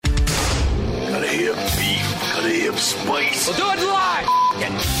of spice. We'll do it live.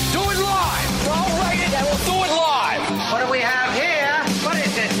 Do it live. I'll write it and we'll do it live. What do we have here? What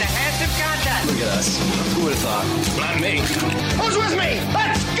is this? The handsome contest. Look at us. Who would have thought? Not me. Who's with me?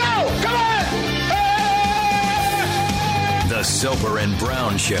 Let's go! Come on! The Soper and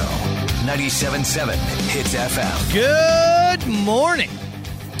Brown Show. 97.7 Hits FM. Good morning,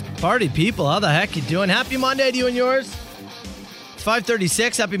 party people. How the heck you doing? Happy Monday to you and yours. It's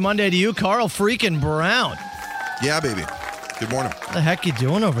 5:36. Happy Monday to you, Carl freaking Brown. Yeah, baby. Good morning. What the heck you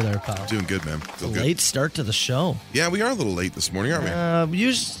doing over there, pal? Doing good, man. It's a late start to the show. Yeah, we are a little late this morning, aren't we?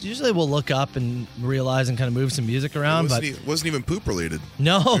 Usually we'll look up and realize and kind of move some music around, It wasn't even poop related.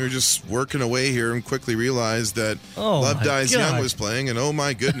 No. We were just working away here and quickly realized that Oh, Love my Dies God. Young was playing, and oh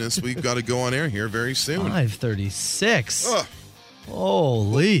my goodness, we've got to go on air here very soon. 5:36. Ugh.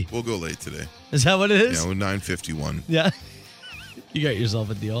 Holy. We'll go late today. Is that what it is? Yeah, we're 9:51. Yeah. You got yourself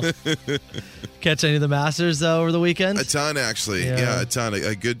a deal. Catch any of the Masters over the weekend? A ton, actually. Yeah, a ton.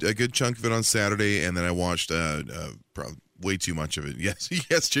 A good chunk of it on Saturday, and then I watched probably way too much of it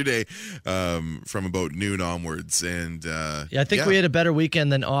yesterday from about noon onwards. And I think we had a better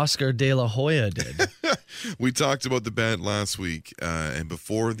weekend than Oscar De La Hoya did. We talked about the bet last week, and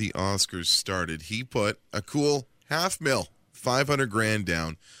before the Oscars started, he put a cool $500,000, $500,000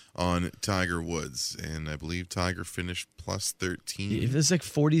 down on Tiger Woods, and I believe Tiger finished plus 13. It was like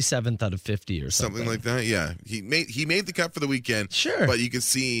 47th out of 50 or something. Something like that, yeah. He made the cut for the weekend. Sure. But you can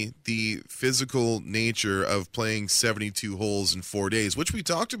see the physical nature of playing 72 holes in 4 days, which we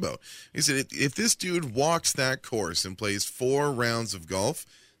talked about. He said if this dude walks that course and plays 4 rounds of golf,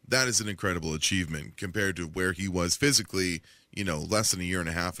 that is an incredible achievement compared to where he was physically, less than a year and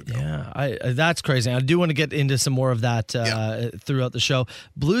a half ago. Yeah, that's crazy. I do want to get into some more of that throughout the show.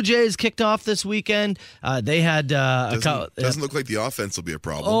 Blue Jays kicked off this weekend. They had doesn't look like the offense will be a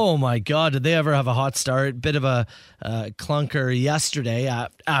problem. Oh my God, did they ever have a hot start? Bit of a clunker yesterday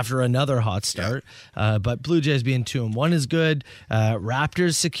after another hot start. Yeah. But Blue Jays being 2-1 is good.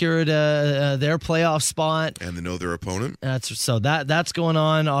 Raptors secured their playoff spot, and they know their opponent. That's going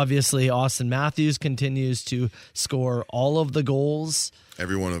on. Obviously, Austin Matthews continues to score all of the goals.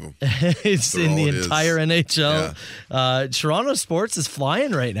 Every one of them. It's in the entire NHL. Yeah. Toronto sports is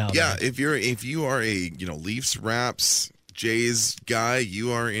flying right now. Yeah, if you are a Leafs, Raps, Jays guy,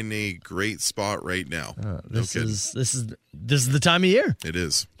 you are in a great spot right now. This is the time of year. It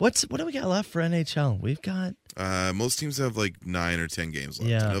is. What do we got left for NHL? We've got most teams have like 9 or 10 games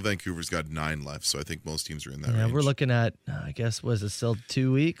left. Yeah. I know Vancouver's got 9 left, so I think most teams are in that range. Yeah, we're looking at I guess was it still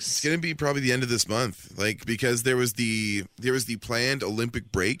 2 weeks? It's gonna be probably the end of this month, because there was the planned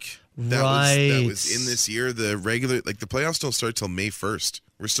Olympic break that was in this year. The regular the playoffs don't start till May 1st.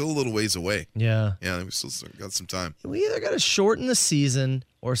 We're still a little ways away. Yeah, we still got some time. We either got to shorten the season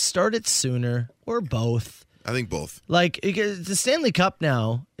or start it sooner or both. I think both. The Stanley Cup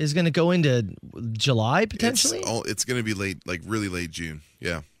now is going to go into July potentially. It's going to be late, really late June.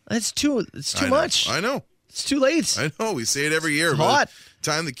 Yeah, it's too much. I know. It's too late. I know. We say it every year. It's hot. By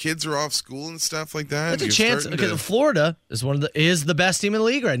the time the kids are off school and stuff like that, there's a chance. Because Florida is the best team in the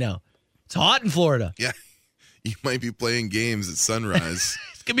league right now. It's hot in Florida. Yeah, you might be playing games at sunrise.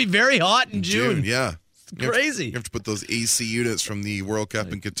 It's gonna be very hot in June. Yeah. Crazy. You have to put those AC units from the World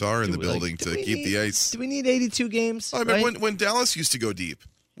Cup in Qatar in the building to keep the ice. Do we need 82 games? I mean, when Dallas used to go deep,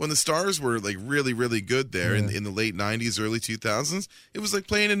 when the Stars were really, really good there in the late 90s, early 2000s, it was like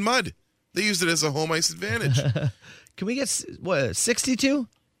playing in mud. They used it as a home ice advantage. Can we get 62?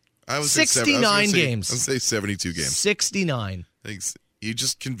 I would 69 games. I would say 72 games. 69. Thanks. You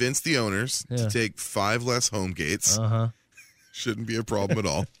just convinced the owners to take 5 less home gates. Shouldn't be a problem at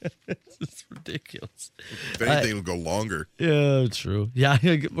all. It's ridiculous. If anything, it'll go longer. Yeah, true. Yeah,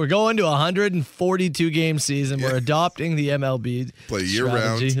 we're going to a 142-game season. Yeah. We're adopting the MLB play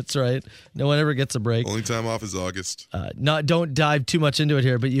year-round. That's right. No one ever gets a break. Only time off is August. Don't dive too much into it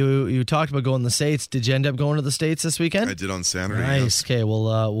here, but you talked about going to the States. Did you end up going to the States this weekend? I did on Saturday. Nice. Yes. Okay,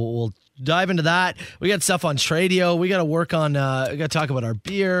 we'll dive into that. We got stuff on Tradio. We got to work on. We got to talk about our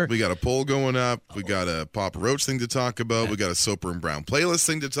beer. We got a poll going up. We got a Papa Roach thing to talk about. We got a Soper and Brown playlist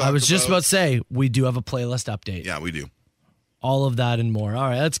thing to talk about. I was just about to say we do have a playlist update. Yeah, we do. All of that and more. All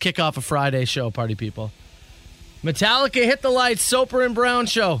right, let's kick off a Friday show, party people. Metallica, Hit the Lights, Soper and Brown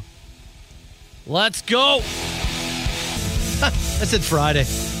show. Let's go. I said Friday.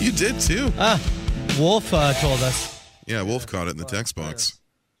 You did too. Wolf told us. Yeah, Wolf caught it in the text box.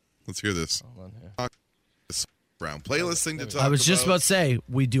 Let's hear this. Brown playlist thing to talk about. I was just about to say,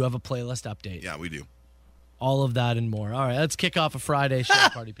 we do have a playlist update. Yeah, we do. All of that and more. All right, let's kick off a Friday show,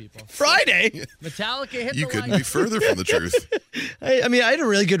 party people. Friday? Metallica hit You the couldn't line. be further from the truth. I mean, I had a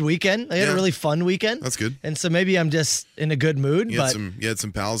really good weekend. I had a Yeah. really fun weekend. That's good. And so maybe I'm just in a good mood. You But had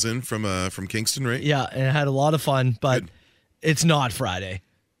some pals in from Kingston, right? yeah, and I had a lot of fun. But Good. it's not Friday.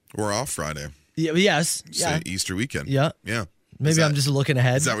 We're off Friday. Yeah, yes. Yeah. Say Easter weekend. Yeah. Yeah. Maybe I'm just looking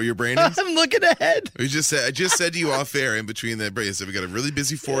ahead. Is that what your brain is? I'm looking ahead. I just said to you off air in between the break. So we got a really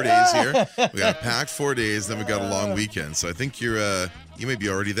busy 4 days here. We got a packed 4 days, then we got a long weekend. So I think you may be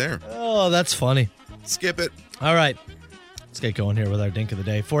already there. Oh, that's funny. Skip it. All right. Let's get going here with our dink of the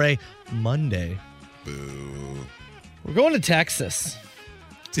day for a Monday. Boo. We're going to Texas.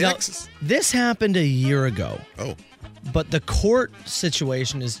 Texas. Now, this happened a year ago, Oh. but the court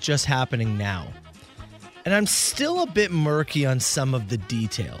situation is just happening now. And I'm still a bit murky on some of the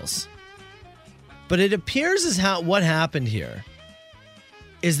details. But it appears as what happened here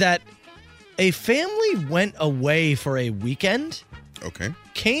is that a family went away for a weekend, Okay.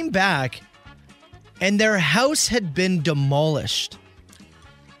 came back, and their house had been demolished,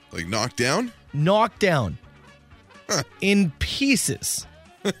 Like knocked down? knocked down Huh. in pieces.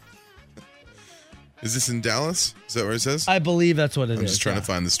 Is this in Dallas? Is that where it says? I believe that's what it is. I'm just trying to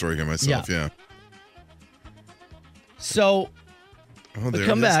find the story here myself. Yeah. So Oh, we there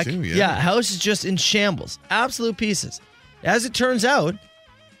come it is back. too. Yeah, house is just in shambles. Absolute pieces. As it turns out,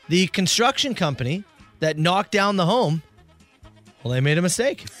 the construction company that knocked down the home, well, they made a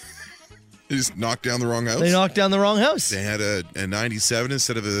mistake. They just knocked down the wrong house. They knocked down the wrong house. They had a 97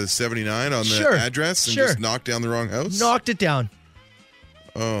 instead of a 79 on the Sure, address and sure. just knocked down the wrong house. Knocked it down.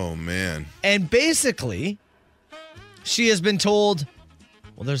 Oh man. And basically, she has been told,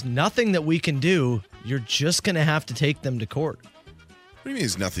 well, there's nothing that we can do. You're just going to have to take them to court. What do you mean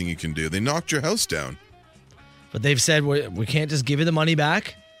there's nothing you can do? They knocked your house down. But they've said, we can't just give you the money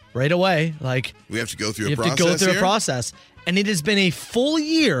back right away. Like, We have to go through you a have process to go through here? a process. And it has been a full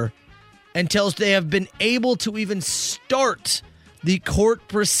year until they have been able to even start the court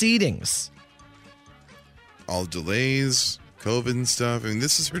proceedings. All delays, COVID and stuff. I mean,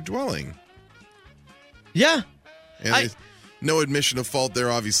 this is her dwelling. Yeah. And no admission of fault there,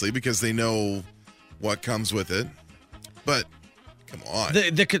 obviously, because they know what comes with it. But come on.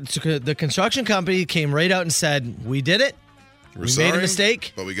 The construction company came right out and said, we did it. We're we sorry, made a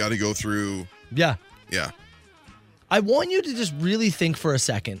mistake. But we got to go through. Yeah. Yeah. I want you to just really think for a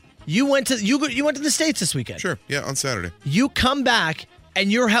second. You went to the States this weekend. Sure. Yeah, on Saturday. You come back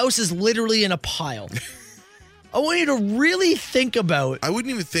and your house is literally in a pile. I want you to really think about. I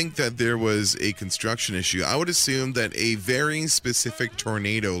wouldn't even think that there was a construction issue. I would assume that a very specific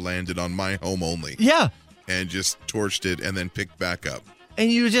tornado landed on my home only Yeah. and just torched it and then picked back up. And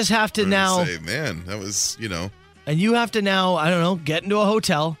you just have to I would now, say, man, that was, I don't know, get into a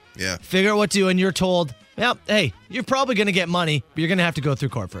hotel, yeah. figure out what to do, and you're told, yeah, hey, you're probably going to get money, but you're going to have to go through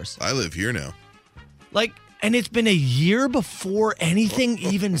court first. I live here now. Like, and it's been a year before anything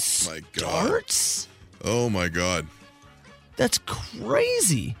even my God. starts? Oh my God. That's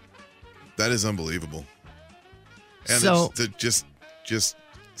crazy. That is unbelievable. And So- it's to just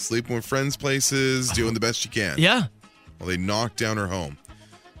sleeping with friends' places, doing the best you can. Yeah. Well, they knocked down her home.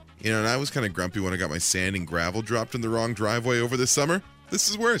 And I was kind of grumpy when I got my sand and gravel dropped in the wrong driveway over this summer. This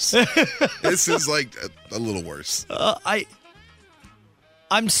is worse. This is like a little worse.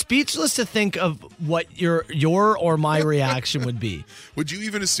 I'm speechless to think of what your or my reaction would be. Would you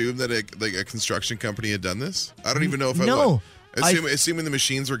even assume that a construction company had done this? I don't even know if I No. would. Assuming the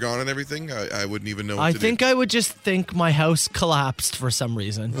machines were gone and everything, I wouldn't even know what I to think do. I would just think my house collapsed for some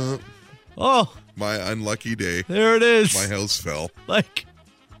reason. Oh, My unlucky day, there it is. my house fell. Like,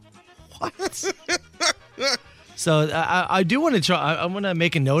 what? So I do want to try. I want to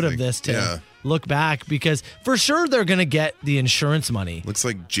make a note of this to yeah. look back, because for sure they're going to get the insurance money. Looks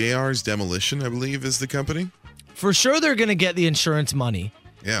like JR's Demolition, I believe, is the company. For sure they're going to get the insurance money.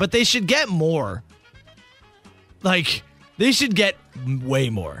 Yeah. But they should get more. Like, they should get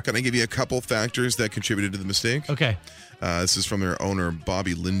way more. Can I give you a couple factors that contributed to the mistake? Okay. This is from their owner,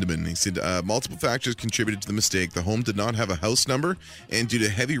 Bobby Lindeman. He said, multiple factors contributed to the mistake. The home did not have a house number, and due to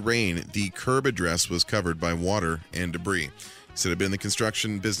heavy rain, the curb address was covered by water and debris. He said, I've been in the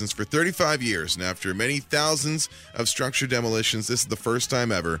construction business for 35 years, and after many thousands of structure demolitions, this is the first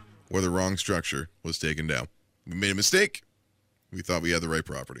time ever where the wrong structure was taken down. We made a mistake. We thought we had the right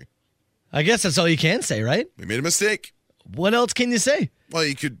property. I guess that's all you can say, right? We made a mistake. What else can you say? Well,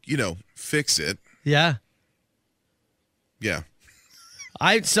 you could, fix it. Yeah. Yeah.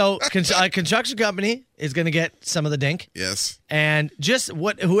 A construction company is going to get some of the dink, Yes. and just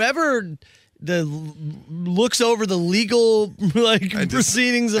whoever looks over the legal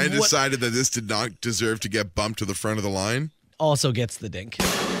proceedings of I what decided that this did not deserve to get bumped to the front of the line. also gets the dink.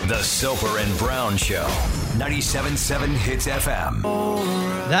 The Soper and Brown Show. 97.7 Hits FM.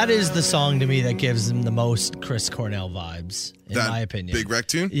 That is the song to me that gives him the most Chris Cornell vibes, in That my opinion. Big Wreck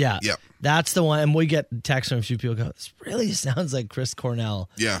tune? Yeah. Yep. That's the one. And we get texts from a few people go, this really sounds like Chris Cornell.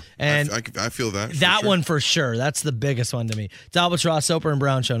 Yeah. And I feel that. that sure. one for sure. That's the biggest one to me. It's Albatross, Soper and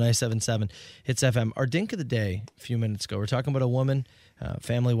Brown Show, 97.7 Hits FM. Our dink of the day a few minutes ago. We're talking about a woman,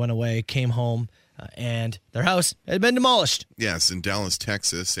 family went away, came home, and their house had been demolished. Yes, in Dallas,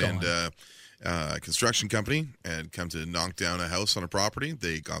 Texas. And a construction company had come to knock down a house on a property.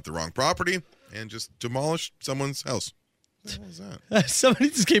 They got the wrong property and just demolished someone's house. What the hell was that? Somebody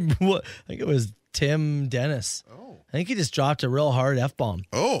just came, I think it was Tim Dennis. Oh. I think he just dropped a real hard F-bomb.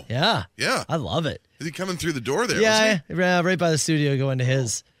 Oh. Yeah. Yeah. I love it. Is he coming through the door there? Yeah, wasn't right by the studio going to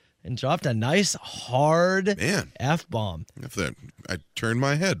his and dropped a nice hard Man. F-bomb. he? If that, I turned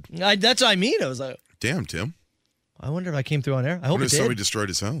my head. That's what I mean. I was like, Damn, Tim. I wonder if I came through on air. I I hope wonder it if somebody did. destroyed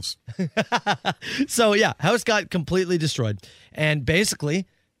his house. So, yeah, house got completely destroyed. And basically,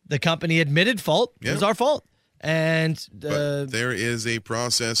 the company admitted fault. It was Yeah. our fault. And But there is a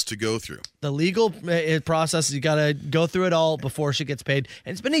process to go through. the legal process, you got to go through it all before she gets paid.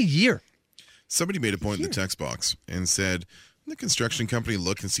 And it's been a year. Somebody made a point in the text box and said, the construction company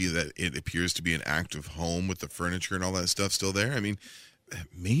look and see that it appears to be an active home with the furniture and all that stuff still there? I mean,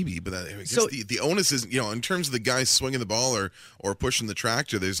 maybe, but I guess So- the onus isn't, in terms of the guy swinging the ball or pushing the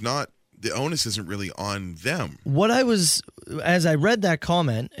tractor, the onus isn't really on them. As I read that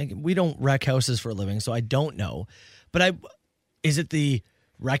comment, we don't wreck houses for a living, so I don't know. But is it the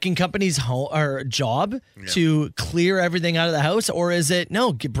wrecking company's home or job to clear everything out of the house, or is it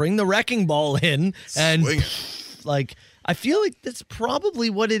no? Bring the wrecking ball in and Swing it. I feel like that's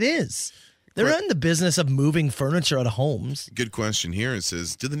probably what it is. They're not in the business of moving furniture out of homes. Good question here. It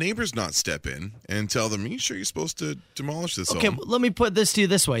says, did the neighbors not step in and tell them, are you sure you're supposed to demolish this Okay, home? let me put this to you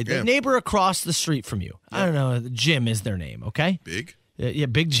this way: the Yeah. neighbor across the street from you, I don't know, Jim is their name. Okay, Big? yeah,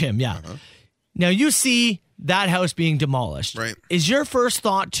 Big Jim. Yeah. Now you see that house being demolished. Right. Is your first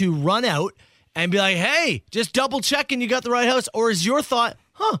thought to run out and be like, "Hey, just double checking you got the right house," or is your thought,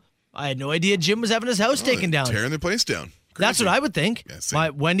 I had no idea Jim was having his house taken down. Tearing the place down. That's Crazy. what I would think. Yeah,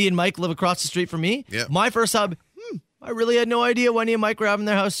 same. Wendy and Mike live across the street from me. Yeah. My first thought, I really had no idea Wendy and Mike were having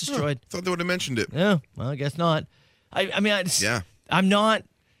their house destroyed. Thought they would have mentioned it. Yeah, well, I guess not. Yeah. I'm not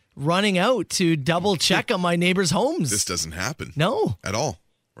running out to double check on my neighbors' homes. This doesn't happen. No, At all,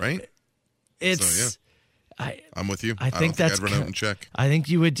 right? it's. So, I'm with you. I think don't that's. I'd run out and check. I think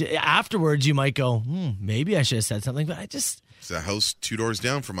you would. Afterwards, you might go, maybe I should have said something, but I just. It's a house 2 doors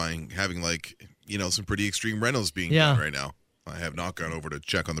down from mine having some pretty extreme rentals being Yeah. done right now. I have not gone over to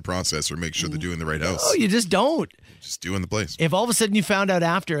check on the process or make sure they're doing the right house. Oh, you just don't. Just doing the place. If all of a sudden you found out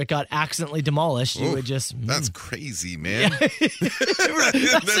after it got accidentally demolished, you Oof, would just. That's crazy, man. That's what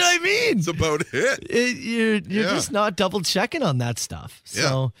I mean. That's about it. You're Yeah. just not double checking on that stuff.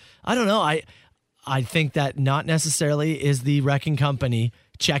 So I don't know. I think that not necessarily is the wrecking company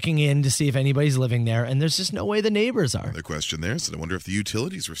checking in to see if anybody's living there, and there's just no way the neighbors are. The question there is, I wonder if the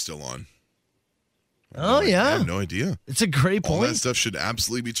utilities were still on. Oh I yeah, have no idea. it's a great All that point. stuff should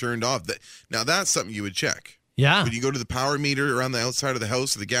absolutely be turned off. Now that's something you would check. Yeah, When you go to the power meter around the outside of the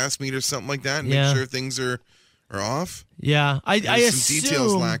house or the gas meter, something like that, and Yeah. make sure things are off. yeah. I There's some details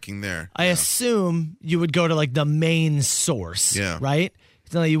assume. lacking there. I assume you would go to like the main source. Yeah. Right.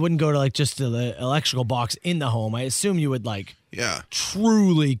 It's not like you wouldn't go to like just to the electrical box in the home. I assume you would like Yeah.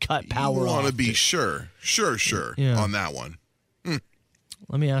 truly cut power You want off. to be sure Yeah. on that one.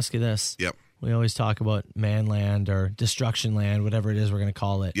 Let me ask you this. Yep. We always talk about man land or destruction land, whatever it is we're going to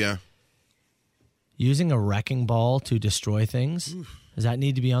call it. Yeah. Using a wrecking ball to destroy things, does that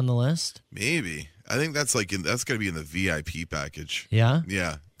need to be on the list? Maybe. I think that's that's going to be in the VIP package. Yeah?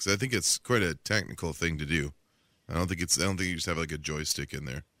 Yeah, because I think it's quite a technical thing to do. I don't think you just have like a joystick in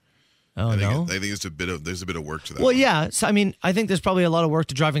there. Oh, I think no? I think there's a bit of work to that. Well, one. yeah. So, I mean, I think there's probably a lot of work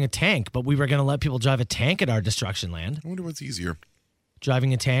to driving a tank, but we were going to let people drive a tank at our destruction land. I wonder what's easier,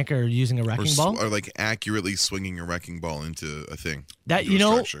 Driving a tank or using a or, wrecking ball? or like accurately swinging a wrecking ball into a thing. That into a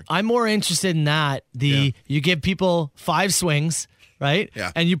structure. I'm more interested in that. You give people 5 swings, right?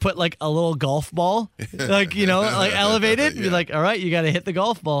 Yeah. And you put like a little golf ball, like like elevated. And be Yeah. like, all right, you got to hit the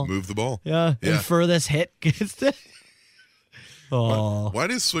golf ball. Move the ball. Yeah. Yeah. And furthest hit gets to. Oh. Why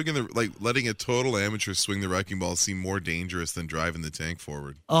does letting a total amateur swing the wrecking ball seem more dangerous than driving the tank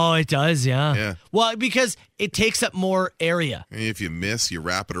forward? Oh, it does, yeah. Yeah. Well, because it takes up more area. I mean, if you miss, you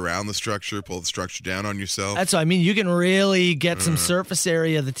wrap it around the structure, pull the structure down on yourself. That's what I mean. You can really get some surface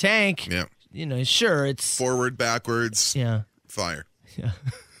area of the tank. Yeah. sure, it's Forward, backwards, yeah. fire. Yeah.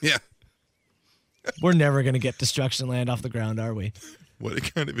 Yeah. We're never going to get Destruction Land off the ground, are we?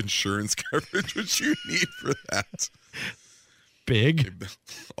 What kind of insurance coverage would you need for that? Big.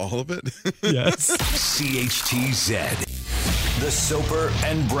 All of it? Yes. CHTZ. The Soper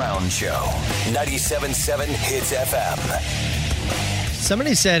and Brown Show. 97.7 Hits FM.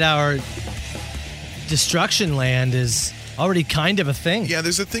 Somebody said our Destruction Land is already kind of a thing. Yeah,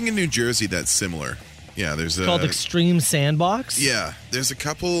 there's a thing in New Jersey that's similar. Yeah, there's a Called Extreme Sandbox. Yeah, there's a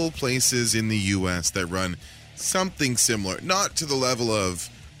couple places in the U.S. that run something similar. Not to the level of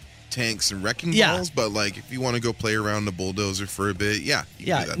tanks and wrecking balls, but like if you want to go play around the bulldozer for a bit, you can do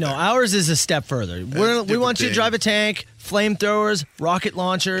that there. Ours is a step further. We want you to drive a tank, flamethrowers, rocket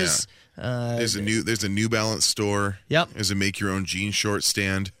launchers. Yeah. There's a New Balance store. Yep. There's a make your own jean short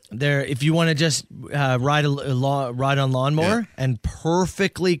stand. There, if you want to just ride on lawnmower and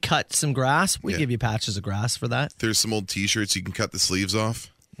perfectly cut some grass, we give you patches of grass for that. There's some old T-shirts you can cut the sleeves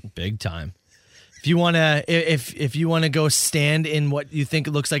off. Big time. If you want to, if you want to go stand in what you think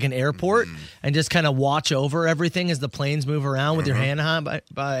looks like an airport and just kind of watch over everything as the planes move around with your hands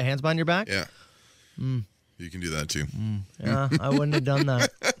behind your back. Yeah. You can do that too. Yeah, I wouldn't have done that.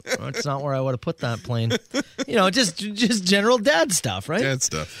 That's not where I would have put that plane. Just general dad stuff, right? Dad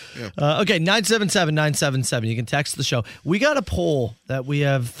stuff. Yeah. Okay, 977-977. You can text the show. We got a poll that we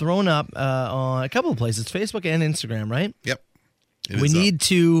have thrown up on a couple of places, Facebook and Instagram, right? Yep. We need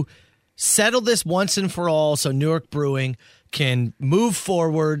to settle this once and for all so Newark Brewing can move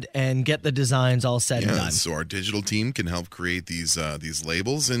forward and get the designs all set and done. So our digital team can help create these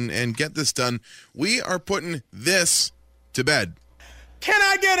labels and get this done. We are putting this to bed. Can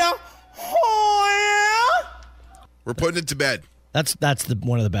I get a oh yeah? We're putting it to bed. That's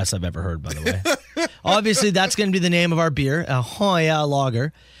one of the best I've ever heard, by the way. Obviously, that's going to be the name of our beer, a Hoya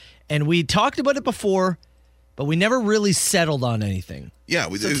Lager. And we talked about it before, but we never really settled on anything. Yeah,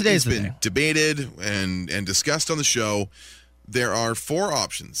 today's it's been debated and discussed on the show. There are 4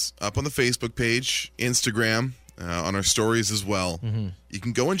 options up on the Facebook page, Instagram, on our stories as well. Mm-hmm. You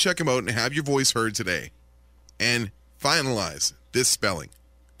can go and check them out and have your voice heard today and finalize this spelling.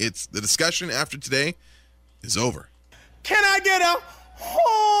 It's the discussion after today is over. Can I get a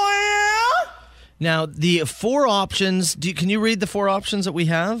oh yeah? Now, the 4 options, can you read the 4 options that we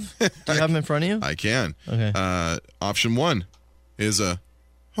have? Do you have them in front of you? I can. Okay. Option 1 is a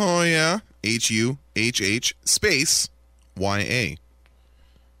oh yeah, HUHH space YA.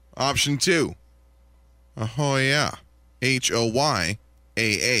 Option 2, a Hoya,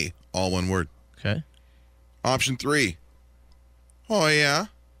 HOYAA, all one word. Okay. Option 3, Hoya,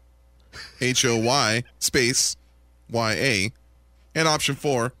 HOY space YA. And option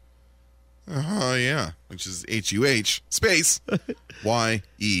 4, oh yeah, which is HUH space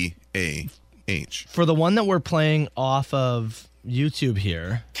YEAH. For the one that we're playing off of YouTube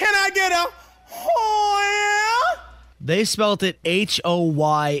here, can I get a oh yeah? They spelled it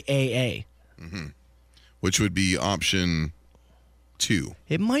HOYAA. Mm-hmm. Which would be option 2.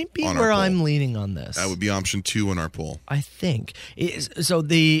 It might be where I'm leaning on this. That would be option 2 on our poll. I think. So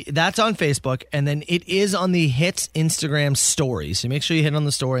that's on Facebook, and then it is on the Hits Instagram story. So make sure you hit on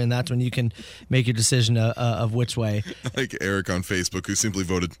the story, and that's when you can make your decision of which way. Like Eric on Facebook, who simply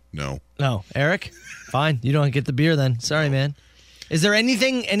voted no. No, Eric? Fine. You don't get the beer then. Sorry, man. Is there any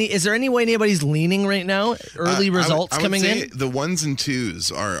way anybody's leaning right now? Early results coming in? The 1s and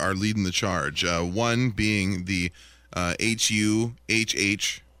 2s are leading the charge. 1 being the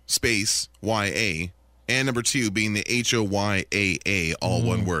HUHH space YA, and number 2 being the HOYAA, all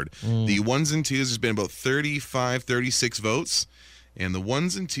one word. The 1s and 2s has been about 35, 36 votes, and the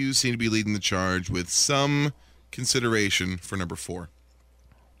 1s and 2s seem to be leading the charge with some consideration for number 4.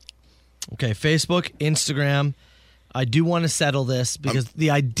 Okay, Facebook, Instagram. I do want to settle this because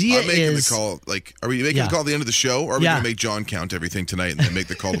the idea I'm making the call. Like, are we making the call at the end of the show, or are we going to make John count everything tonight and then make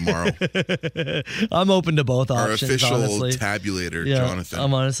the call tomorrow? I'm open to both Our options. official honestly. tabulator, Yeah, Jonathan.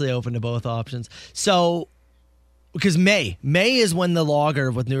 I'm honestly open to both options. So, because May is when the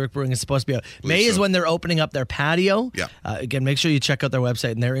lager with Newark Brewing is supposed to be out. May is when they're opening up their patio. Yeah. Again, make sure you check out their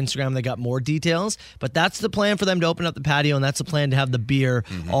website and their Instagram. They got more details. But that's the plan for them to open up the patio, and that's the plan to have the beer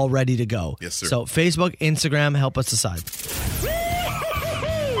all ready to go. Yes, sir. So Facebook, Instagram, help us decide.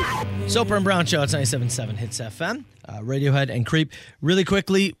 Soper and Brown Show. It's 97.7 Hits FM. Radiohead and Creep. Really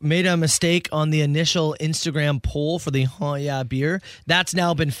quickly, made a mistake on the initial Instagram poll for the Huh Yeah beer. That's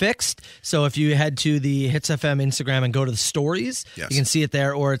now been fixed. So if you head to the Hits FM Instagram and go to the stories, Yes. you can see it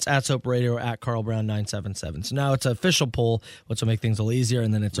there, or it's at Soper Radio or at Carl Brown 977. So now it's an official poll, which will make things a little easier,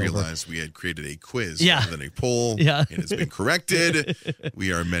 and then it's over. Realized we had created a quiz Yeah. rather than a poll. Yeah. It has been corrected.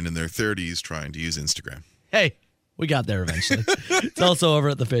 We are men in their 30s trying to use Instagram. Hey, we got there eventually. It's also over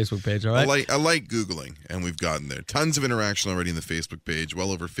at the Facebook page, all right? I like Googling, and we've gotten there. Tons of interaction already in the Facebook page.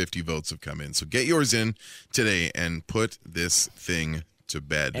 Well over 50 votes have come in. So get yours in today and put this thing to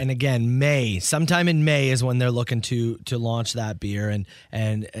bed. And again, sometime in May is when they're looking to launch that beer, and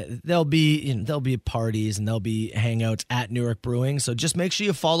there'll be parties and there'll be hangouts at Newark Brewing. So just make sure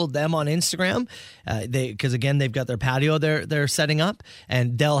you follow them on Instagram, because again they've got their patio they're setting up,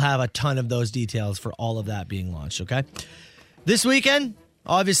 and they'll have a ton of those details for all of that being launched. Okay, this weekend,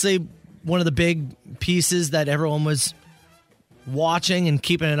 obviously one of the big pieces that everyone was watching and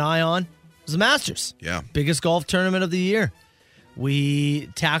keeping an eye on was the Masters. Yeah. Biggest golf tournament of the year. We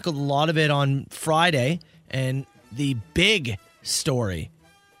tackled a lot of it on Friday, and the big story,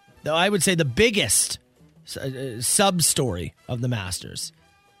 though I would say the biggest sub-story of the Masters,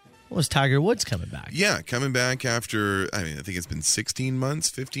 was Tiger Woods coming back. Yeah, coming back after, I think it's been 15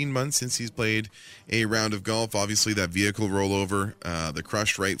 months since he's played a round of golf. Obviously, that vehicle rollover, the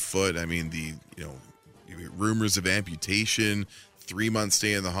crushed right foot. Rumors of amputation, 3-month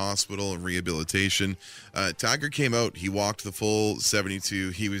stay in the hospital and rehabilitation. Tiger came out. He walked the full 72.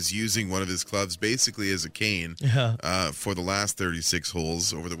 He was using one of his clubs basically as a cane for the last 36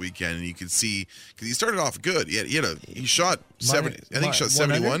 holes over the weekend. And you could see, because he started off good. He shot 70. I think he shot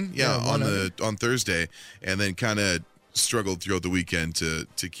 71. On Thursday, and then kind of struggled throughout the weekend to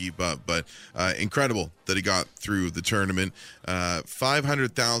keep up, but incredible that he got through the tournament.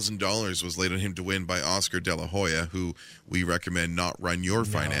 $500,000 was laid on him to win by Oscar De La Hoya, who we recommend not run your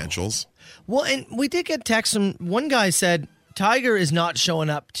financials. Well, and we did get text from one guy said Tiger is not showing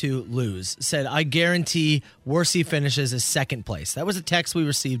up to lose. Said, I guarantee worse he finishes is second place. That was a text we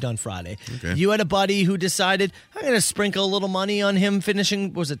received on Friday. Okay. You had a buddy who decided, I'm going to sprinkle a little money on him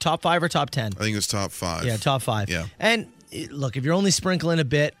finishing, was it top 5 or top 10? I think it was top 5. Yeah, top 5. Yeah. And look, if you're only sprinkling a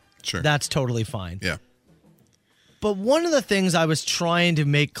bit, Sure. that's totally fine. Yeah. But one of the things I was trying to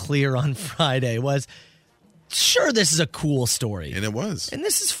make clear on Friday was, sure, this is a cool story. And it was. And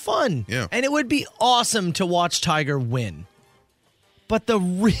this is fun. Yeah. And it would be awesome to watch Tiger win. But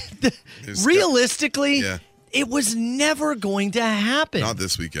realistically, Yeah. it was never going to happen. Not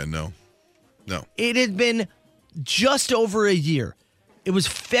this weekend, no. No. It had been just over a year. It was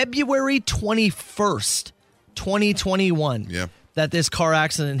February 21st, 2021, Yeah. that this car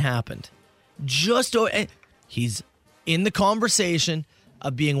accident happened. He's in the conversation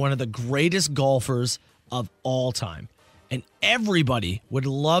of being one of the greatest golfers of all time. And everybody would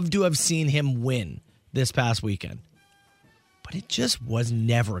love to have seen him win this past weekend. But it just was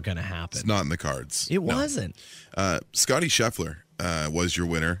never going to happen. It's not in the cards. It No. wasn't. Scotty Scheffler was your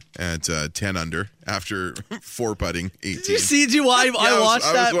winner at 10 under after 4-putting 18. Did you see? I watched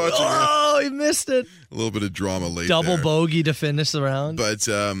that. I was watching he missed it. a little bit of drama late Double there. bogey to finish the round. But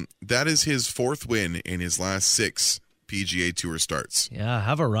that is his 4th win in his last 6 PGA Tour starts. Yeah,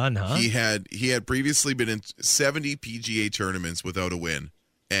 have a run, huh? He had previously been in 70 PGA tournaments without a win,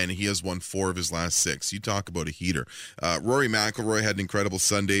 and he has won 4 of his last 6. You talk about a heater. Rory McIlroy had an incredible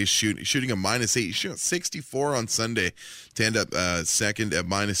Sunday, shooting a -8. He shot 64 on Sunday to end up second at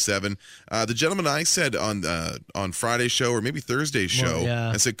 -7. The gentleman I said on Friday's show, or maybe Thursday's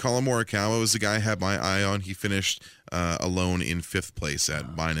show, I said Colin Morikawa was the guy I had my eye on. He finished alone in 5th place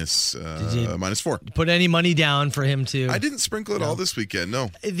at -4. Put any money down for him to? I didn't sprinkle it all this weekend,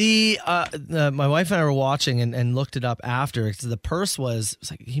 no. My wife and I were watching and looked it up after. The purse was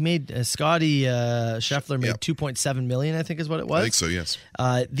like he made Scotty Scheffler made $2.7 million, I think is what it was. I think so, yes.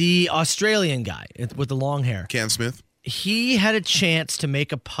 The Australian guy with the long hair, Cam Smith. he had a chance to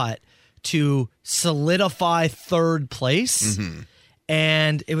make a putt to solidify 3rd place,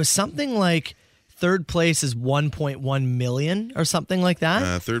 and it was something like 3rd place is $1.1 million or something like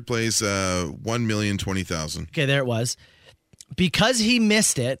that. 3rd place, $1,020,000. Okay, there it was. Because he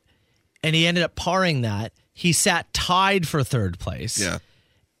missed it and he ended up parring that, he sat tied for 3rd place. Yeah.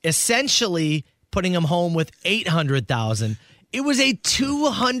 Essentially putting him home with $800,000. It was a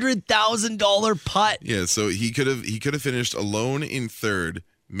 $200,000 putt. Yeah, so he could have finished alone in 3rd,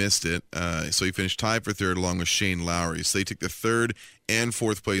 missed it. So he finished tied for third along with Shane Lowry. So they took the third and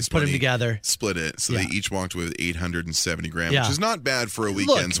fourth place Put them money, together. split it. So Yeah. they each walked with 870 grand, Yeah. which is not bad for a Look,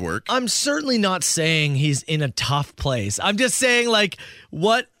 weekend's work. I'm certainly not saying he's in a tough place. I'm just saying, like,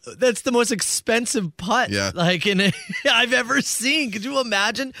 that's the most expensive putt Yeah. I've ever seen. Could you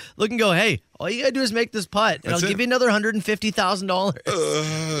imagine? Look and go, hey, all you gotta do is make this putt, and That's I'll it. give you another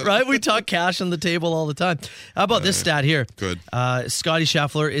 $150,000. Right? We talk cash on the table all the time. How about this stat here? Good. Scotty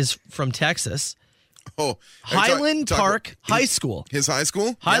Scheffler is from Texas. Oh, Highland Park High School. His high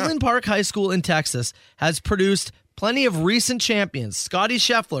school? Highland Park High School in Texas has produced plenty of recent champions. Scotty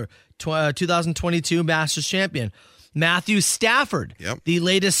Scheffler, 2022 Masters champion. Matthew Stafford, Yep. the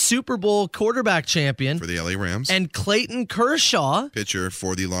latest Super Bowl quarterback champion. For the LA Rams. And Clayton Kershaw, Pitcher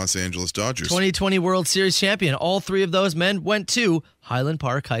for the Los Angeles Dodgers. 2020 World Series champion. All three of those men went to Highland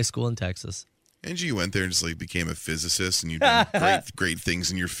Park High School in Texas. Angie, you went there and just like became a physicist and you've done great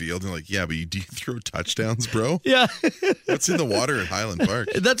things in your field. And like, yeah, but do you throw touchdowns, bro? Yeah, What's in the water at Highland Park?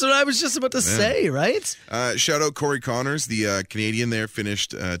 that's what I was just about to say, right? Shout out Corey Connors, the Canadian there,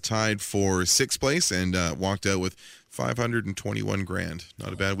 finished tied for sixth place and walked out with 521 grand.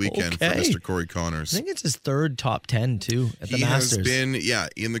 Not a bad weekend for Okay. Mr. Corey Connors. I think it's his third top 10 too at the He Masters. has been,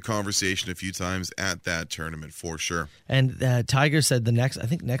 in the conversation a few times at that tournament for sure. And Tiger said next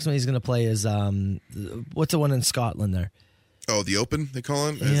one he's going to play is what's the one in Scotland there? Oh, the Open, they call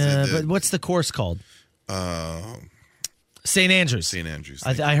it? Yeah, but what's the course called? St. Andrews. St. Andrews.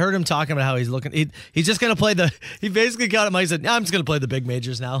 I heard him talking about how he's looking. He's just going to play he basically got him. He said, I'm just going to play the big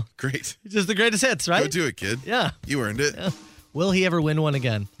majors now. Great. Just the greatest hits, right? Go do it, kid. Yeah. You earned it. Will he ever win one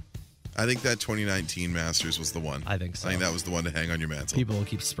again? I think that 2019 Masters was the one. I think so. I think that was the one to hang on your mantle. People will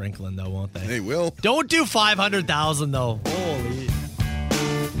keep sprinkling though, won't they? Hey, Will. Don't do 500,000 though. Holy.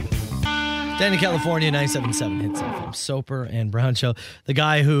 Danny California, 97.7 Hits FM. Soper and Brown Show. The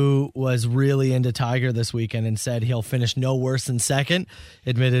guy who was really into Tiger this weekend and said he'll finish no worse than second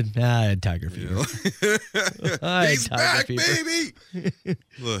admitted, I had Tiger fever. I had He's Tiger back, fever. baby.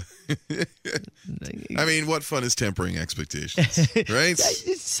 Look. I mean, what fun is tempering expectations, right?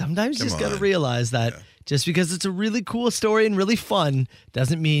 Sometimes you just Come got to on. realize that just because it's a really cool story and really fun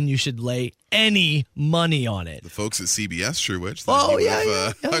doesn't mean you should lay any money on it. The folks at CBS sure wish. Oh, he would yeah,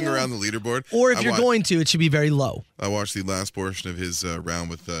 have, yeah, hung yeah. around the leaderboard. Or if I you're wa- going to, it should be very low. I watched the last portion of his round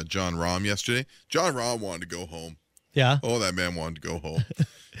with John Rahm yesterday. John Rahm wanted to go home. Yeah. Oh, that man wanted to go home.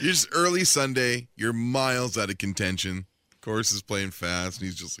 You're just early Sunday. You're miles out of contention. Course is playing fast, and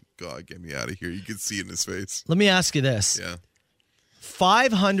he's just like, God, get me out of here. You can see it in his face. Let me ask you this. Yeah.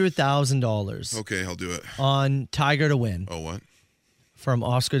 $500,000 Okay, I'll do it. on Tiger to win Oh, what? from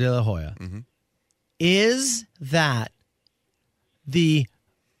Oscar De La Hoya. Mm-hmm. Is that the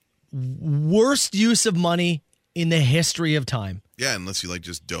worst use of money in the history of time? Yeah, unless you like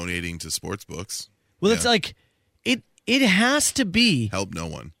just donating to sports books. Well, Yeah. it's like it has to be. Help no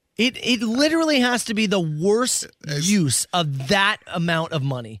one. It literally has to be the worst use of that amount of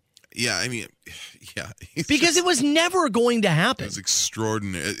money Yeah, I mean, yeah. It's because just- it was never going to happen. It was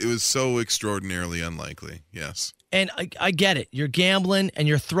extraordinary. It was so extraordinarily unlikely. Yes. And I get it. You're gambling and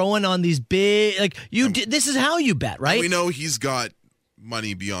you're throwing on these big this is how you bet, right? We know he's got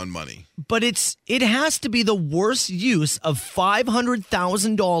money beyond money. But it has to be the worst use of It's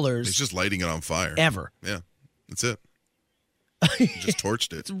 $500,000 just lighting it on fire. ever. Yeah, that's it. You just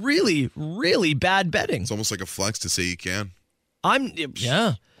torched it. It's really, really bad betting. It's almost like a flex to say you can. I'm not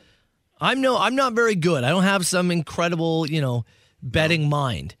very good. I don't have some incredible, betting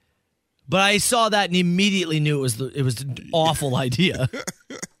mind. But I saw that and immediately knew it was an awful idea.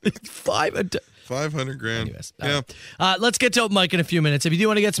 500 grand. Anyways, Yeah. let's get to open mic in a few minutes. If you do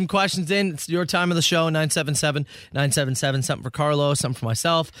want to get some questions in, it's your time of the show, 977-977. Something for Carlo, something for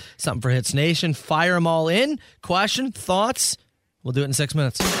myself, something for Hits Nation. Fire them all in. Question, thoughts. We'll do it in 6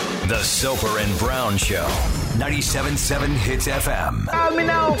 minutes. The Soper and Brown Show. 97.7 Hits FM.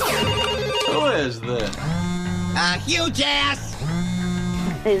 Huge ass!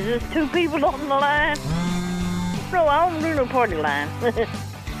 Is this two people on the line? No, I don't do no party line.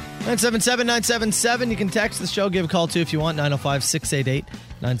 977-977. You can text the show. Give a call, too, if you want.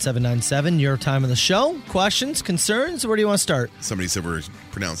 905-688-9797. Your time of the show. Questions, concerns? Where do you want to start? Somebody said we're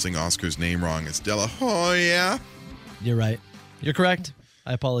pronouncing Oscar's name wrong. It's De La Hoya. You're right. You're correct.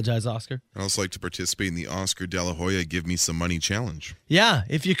 I apologize, Oscar. I'd also like to participate in the Oscar De La Hoya Give Me Some Money challenge. Yeah,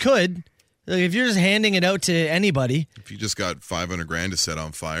 if you could. Like, if you're just handing it out to anybody. If you just got 500 grand to set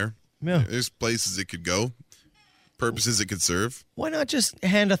on fire, Yeah. there's places it could go, purposes it could serve. Why not just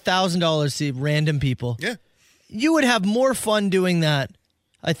hand $1,000 to random people? Yeah. You would have more fun doing that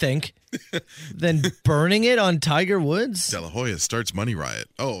I think, than burning it on Tiger Woods. De La Hoya starts money riot.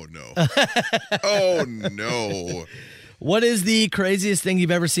 Oh, no. Oh, no. What is the craziest thing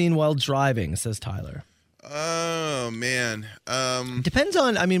you've ever seen while driving, says Tyler? Oh, man. Depends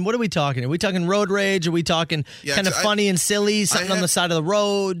on, what are we talking? Are we talking road rage? Are we talking kind of funny and silly, something on the side of the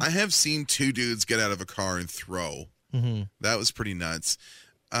road? I have seen two dudes get out of a car and throw. Mm-hmm. That was pretty nuts.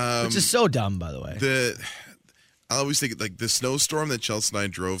 Which is so dumb, by the way. I always think, like, the snowstorm that Chelsea and I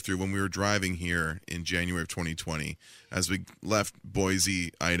drove through when we were driving here in January of 2020, as we left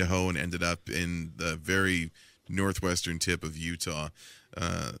Boise, Idaho, and ended up in the very northwestern tip of Utah.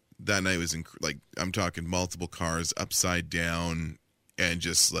 That night was, I'm talking multiple cars upside down and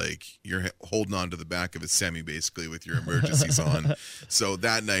just, like, you're holding on to the back of a semi, basically, with your emergencies on. So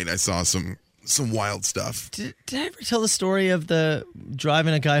that night I saw some wild stuff. Did I ever tell the story of the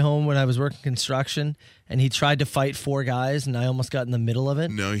driving a guy home when I was working construction and he tried to fight four guys and I almost got in the middle of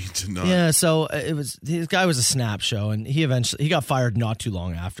it? No, you did not. Yeah, so this guy was a snap show and he got fired not too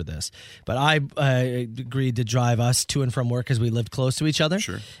long after this. But I agreed to drive us to and from work because we lived close to each other.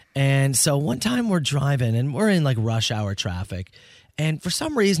 Sure. And so one time we're driving and we're in like rush hour traffic. And for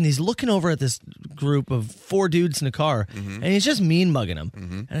some reason, he's looking over at this group of four dudes in a car, and he's just mean mugging them.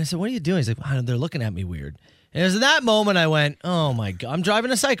 Mm-hmm. And I said, what are you doing? He's like, wow, they're looking at me weird. And it was at that moment I went, oh, my God, I'm driving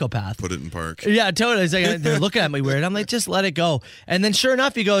a psychopath. Put it in park. Yeah, totally. He's like, they're looking at me weird. I'm like, just let it go. And then sure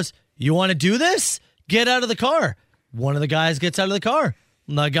enough, he goes, you want to do this? Get out of the car. One of the guys gets out of the car.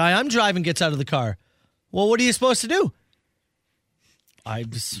 The guy I'm driving gets out of the car. Well, what are you supposed to do? I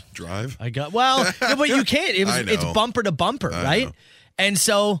just drive. But you can't. It's bumper to bumper, right? And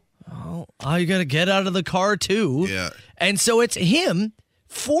so, you got to get out of the car too. Yeah. And so it's him,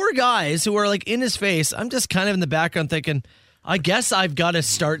 four guys who are like in his face. I'm just kind of in the background thinking, I guess I've got to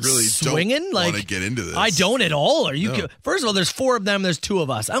start really swinging. Don't like, want to get into this. I don't at all. Are you? No. First of all, there's four of them. There's two of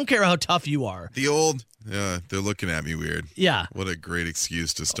us. I don't care how tough you are. They're looking at me weird. Yeah. What a great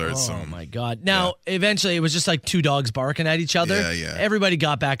excuse to start some. Oh, my God. Now, eventually, it was just like two dogs barking at each other. Yeah, yeah. Everybody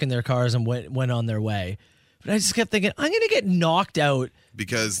got back in their cars and went on their way. But I just kept thinking, I'm going to get knocked out.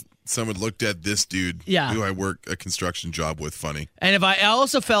 Because someone looked at this dude who I work a construction job with funny. And I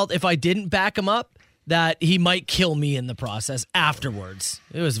also felt if I didn't back him up, that he might kill me in the process afterwards.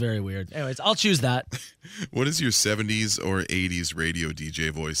 It was very weird. Anyways, I'll choose that. What does your 70s or 80s radio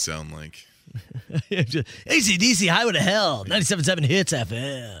DJ voice sound like? ACDC, Highway to Hell, 97.7 Hits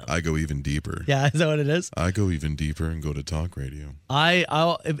FM. I go even deeper. Yeah, is that what it is? I go even deeper and go to talk radio.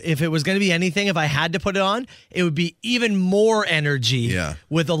 If it was going to be anything, if I had to put it on, it would be even more energy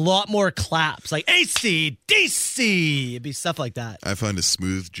with a lot more claps, like ACDC. It'd be stuff like that. I find a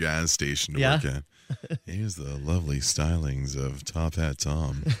smooth jazz station to work at. Here's the lovely stylings of Top Hat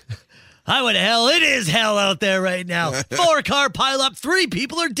Tom. Highway to Hell, it is hell out there right now. 4-car pileup, 3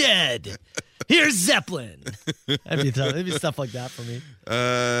 people are dead. Here's Zeppelin. It'd be stuff like that for me.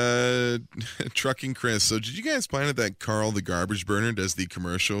 Trucking Chris. So did you guys find out that Carl the garbage burner does the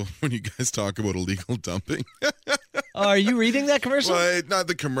commercial when you guys talk about illegal dumping? Are you reading that commercial? Well, not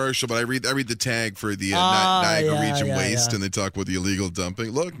the commercial, but I read the tag for the Niagara Region Waste, and they talk about the illegal dumping.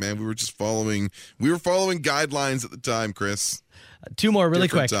 Look, man, we were following guidelines at the time, Chris. 2 more really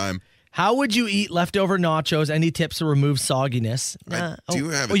Different quick. Time. How would you eat leftover nachos? Any tips to remove sogginess? I do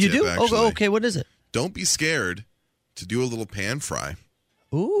have a you tip, do? actually. Oh, okay. What is it? Don't be scared to do a little pan fry.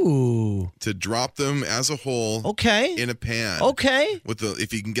 Ooh. To drop them as a whole. Okay. In a pan. Okay.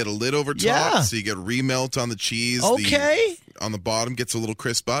 If you can get a lid over top, so you get remelt on the cheese. Okay. On the bottom gets a little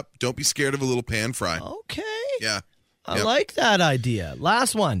crisp up. Don't be scared of a little pan fry. Okay. Yeah. I like that idea.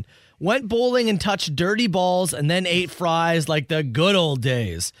 Last one. Went bowling and touched dirty balls and then ate fries like the good old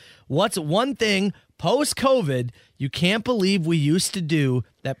days. What's one thing post-COVID you can't believe we used to do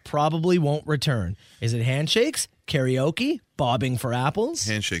that probably won't return? Is it handshakes, karaoke, bobbing for apples?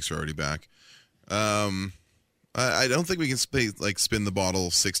 Handshakes are already back. I don't think we can spin the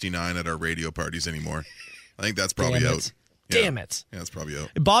bottle 69 at our radio parties anymore. I think that's probably out. Yeah. Damn it. Yeah, it's probably out.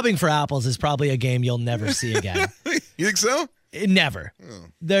 Bobbing for apples is probably a game you'll never see again. You think so? Never. Oh.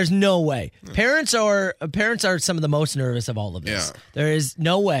 There's no way. Oh. Parents are some of the most nervous of all of this. Yeah. There is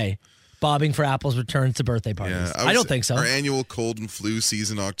no way bobbing for apples returns to birthday parties. Yeah, I don't think so. Our annual cold and flu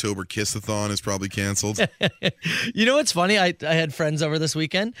season October kiss-a-thon is probably canceled. You know what's funny? I had friends over this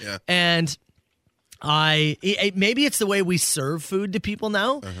weekend, and maybe it's the way we serve food to people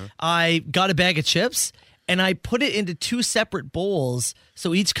now. Uh-huh. I got a bag of chips, and I put it into 2 separate bowls,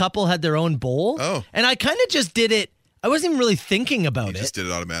 so each couple had their own bowl. Oh. And I kind of just did it. I wasn't even really thinking about it. You just did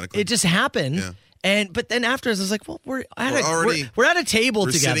it automatically. It just happened. Yeah. But then afterwards, I was like, well, we're at a table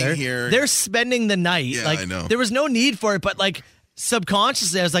together. Sitting here. They're spending the night. Yeah, I know. There was no need for it, but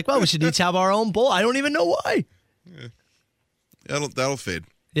subconsciously, I was like, well, we should each have our own bowl. I don't even know why. That'll fade.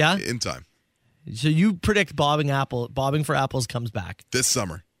 Yeah? In time. So you predict Bobbing for Apples comes back. This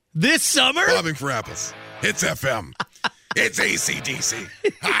summer. This summer? Bobbing for Apples. It's FM. It's AC/DC.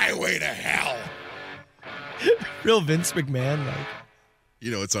 Highway to hell. Real Vince McMahon, like.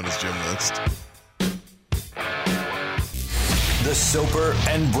 You know it's on his gym list. The Soper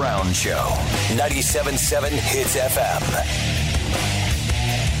and Brown Show. 97.7 Hits FM.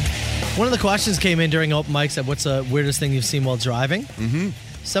 One of the questions came in during open mic, said, what's the weirdest thing you've seen while driving? Mm-hmm.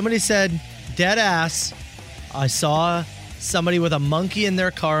 Somebody said, dead ass, I saw somebody with a monkey in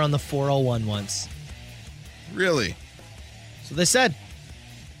their car on the 401 once. Really? So they said.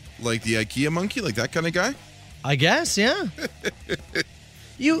 Like the IKEA monkey? Like that kind of guy? I guess, yeah.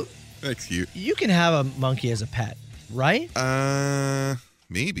 That's cute. You can have a monkey as a pet, right?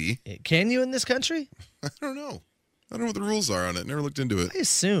 Maybe. Can you in this country? I don't know. I don't know what the rules are on it. Never looked into it. I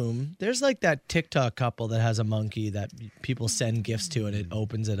assume there's like that TikTok couple that has a monkey that people send gifts to and it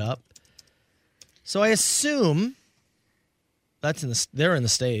opens it up. So I assume they're in the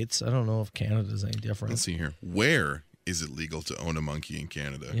States. I don't know if Canada's any different. Let's see here. Where is it legal to own a monkey in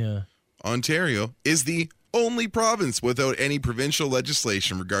Canada? Yeah. Ontario is the only province without any provincial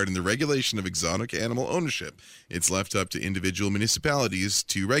legislation regarding the regulation of exotic animal ownership. It's left up to individual municipalities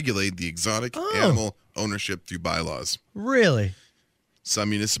to regulate the exotic animal ownership through bylaws. Really?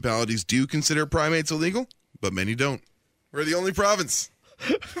 Some municipalities do consider primates illegal, but many don't. We're the only province.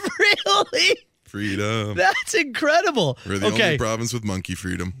 Really? Freedom. That's incredible. We're the only province with monkey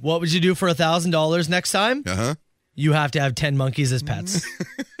freedom. What would you do for $1,000 next time? Uh-huh. You have to have 10 monkeys as pets.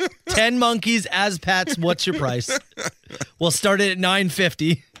 10 monkeys as pets. What's your price? We'll start it at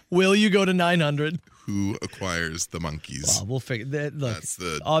 $950. Will you go to $900? Who acquires the monkeys? Well, we'll figure that. Look, that's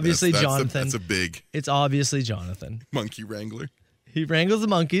obviously Jonathan. That's a big. It's obviously Jonathan. Monkey wrangler. He wrangles the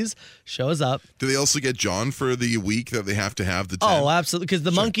monkeys, shows up. Do they also get John for the week that they have to have the 10? Oh, absolutely. Because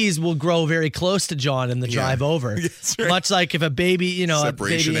the monkeys will grow very close to John in the drive over. That's right. Much like if a baby,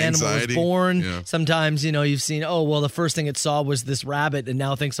 Separation a baby animal anxiety. is born, Yeah. sometimes, you've seen, the first thing it saw was this rabbit and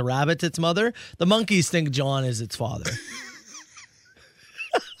now thinks the rabbit's its mother. The monkeys think John is its father.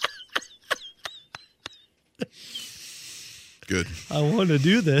 Good. I want to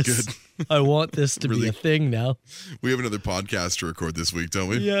do this. Good. I want this to be a thing now. We have another podcast to record this week, don't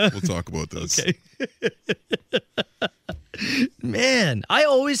we? Yeah. We'll talk about this. Okay. Man, I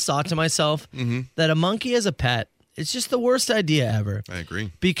always thought to myself that a monkey as a pet, it's just the worst idea ever. I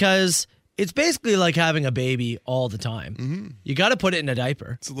agree. Because it's basically like having a baby all the time. Mm-hmm. You got to put it in a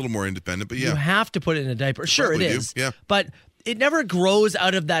diaper. It's a little more independent, but You yeah. have to put it in a diaper. Sure, it Probably is. do, yeah. But it never grows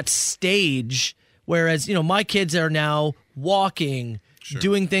out of that stage. Whereas, my kids are now walking,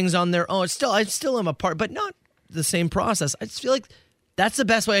 doing things on their own. I still am a part, but not the same process. I just feel like that's the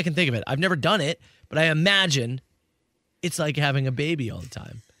best way I can think of it. I've never done it, but I imagine it's like having a baby all the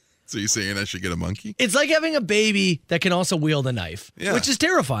time. So you're saying I should get a monkey? It's like having a baby that can also wield a knife, which is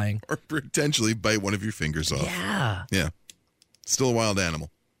terrifying. Or potentially bite one of your fingers off. Yeah. Yeah. Still a wild animal.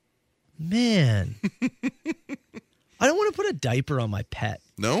 Man. I don't want to put a diaper on my pet.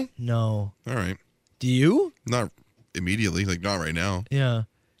 No? No. All right. Do you? Not immediately, like not right now. Yeah.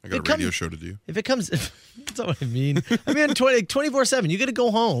 I got a radio show to do. If it comes, that's not what I mean. I mean, 24/7. You got to go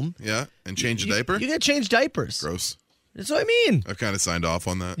home. Yeah, and change a diaper? You got to change diapers. Gross. That's what I mean. I've kind of signed off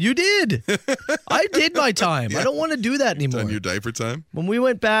on that. You did. I did my time. Yeah. I don't want to do that anymore. Done your diaper time? When we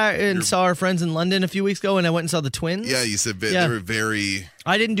went back and saw our friends in London a few weeks ago and I went and saw the twins. Yeah, you said they were very...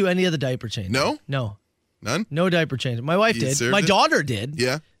 I didn't do any of the diaper changing. No? No. None? No diaper changing. My wife You did. served My it? daughter did.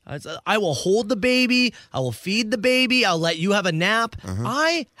 Yeah. I will hold the baby. I will feed the baby. I'll let you have a nap.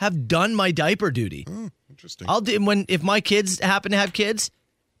 I have done my diaper duty. Oh, interesting. I'll do if my kids happen to have kids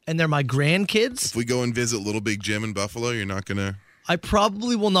and they're my grandkids. If we go and visit Little Big Jim in Buffalo, you're not going to... I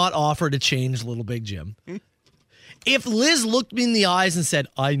probably will not offer to change Little Big Jim. If Liz looked me in the eyes and said,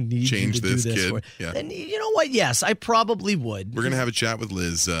 I need Change you to this do this kid. for me, Yeah. then you know what? Yes, I probably would. We're going to have a chat with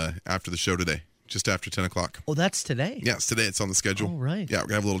Liz after the show today, just after 10 o'clock. Oh, that's today. Yes, today it's on the schedule. Oh, right. Yeah, we're going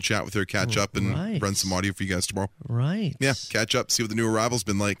to have a little chat with her, catch up, and right. run some audio for you guys tomorrow. Right. Yeah, catch up, see what the new arrival's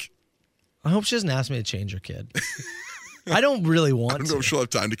been like. I hope she doesn't ask me to change her kid. I don't really want I don't know if she'll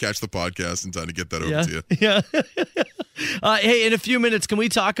have time to catch the podcast and time to get that over to you. Yeah. Hey, in a few minutes, can we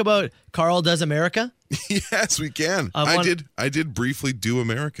talk about Carl Does America? Yes, we can. I did briefly do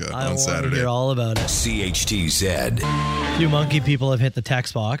America I on want to Saturday. hear all about it. CHTZ. A few monkey people have hit the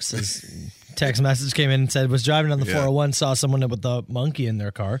text box. As text message came in and said, was driving on the 401, saw someone with a monkey in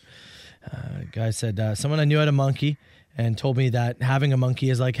their car. Guy said, someone I knew had a monkey. and told me that having a monkey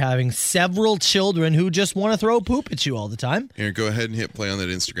is like having several children who just want to throw poop at you all the time. Here, go ahead and hit play on that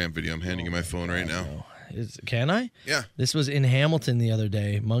Instagram video. I'm handing you my phone right now. Can I? Yeah. This was in Hamilton the other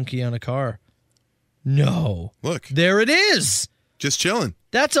day. Monkey on a car. No. Look. There it is. Just chilling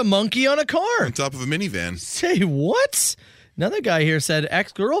That's a monkey on a car. on top of a minivan. Say what? Another guy here said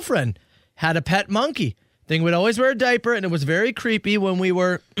ex-girlfriend had a pet monkey. Thing would always wear a diaper, and it was very creepy when we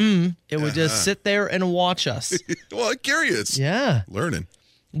were, it would just sit there and watch us. Well, I'm curious. Yeah. Learning.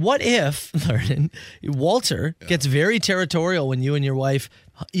 What if, Walter gets very territorial when you and your wife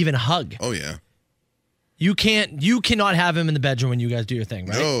even hug? Oh, yeah. You cannot have him in the bedroom when you guys do your thing,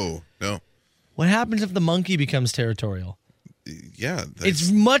 right? No. What happens if the monkey becomes territorial? Yeah.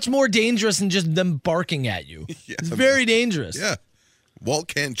 It's much more dangerous than just them barking at you. Yeah, it's very dangerous. Yeah. Walt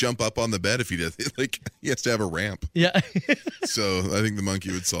can't jump up on the bed if he does. He has to have a ramp. Yeah. So I think the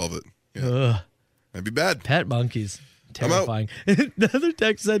monkey would solve it. Yeah. Ugh. That'd be bad. Pet monkeys. I'm out. Terrifying. The other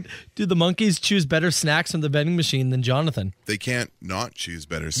text said, do the monkeys choose better snacks from the vending machine than Jonathan? They can't not choose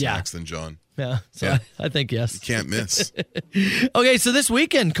better snacks than John. Yeah. So Yeah. I think yes. Can't miss. Okay, so this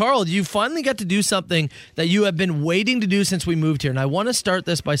weekend, Carl, you finally got to do something that you have been waiting to do since we moved here. And I want to start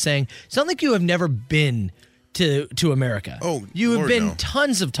this by saying, it's not like you have never been to America. Oh, you have Lord, been no.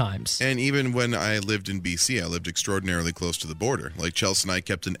 tons of times. And even when I lived in BC, I lived extraordinarily close to the border. Like Chelsea and I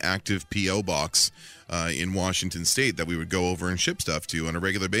kept an active P.O. box in Washington State that we would go over and ship stuff to on a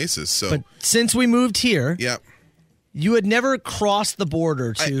regular basis. So, But since we moved here, yeah. you had never crossed the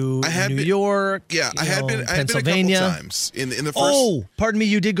border to I had New been- York. Yeah, I had been Pennsylvania. a couple times in the first. Oh, pardon me,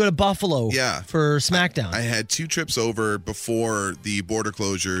 you did go to Buffalo. Yeah. For SmackDown. I had 2 trips over before the border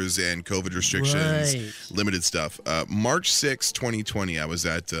closures and COVID restrictions, Right. limited stuff. March 6, 2020, I was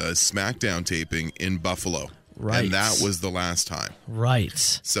at SmackDown taping in Buffalo. Right. And that was the last time.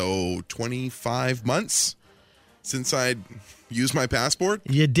 Right. So 25 months since I'd used my passport.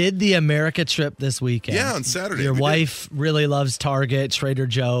 You did the America trip this weekend. Yeah, on Saturday. Your we did. wife really loves Target, Trader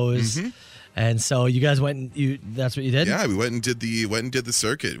Joe's. Mm-hmm. And so you guys went and that's what you did? Yeah, we went and did the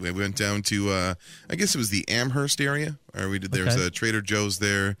circuit. We went down to I guess it was the Amherst area, or we did. There was Okay. a Trader Joe's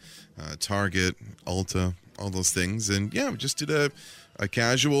there, Target, Ulta, all those things, and yeah, we just did a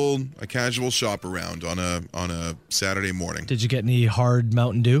casual shop around on a Saturday morning. Did you get any hard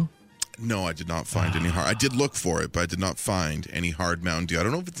Mountain Dew? No, I did not find any hard. I did look for it, but I did not find any hard Mountain Dew. I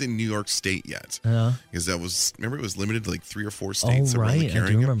don't know if it's in New York State yet. Yeah. Because remember it was limited to like 3 or 4 states. Oh, that were only right. I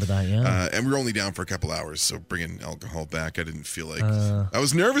carrying do it. remember that, yeah. And we were only down for a couple hours, so bringing alcohol back, I didn't feel like I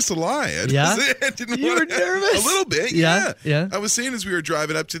was nervous to lie. Yeah? I didn't You wanna- were nervous? a little bit. Yeah, Yeah, yeah. I was saying as we were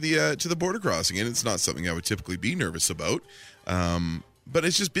driving up to the border crossing, and it's not something I would typically be nervous about, but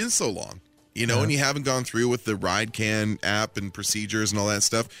it's just been so long. You know, and you haven't gone through with the RideCan app and procedures and all that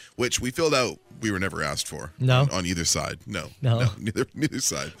stuff, which we filled out. We were never asked for. No? On either side. No, neither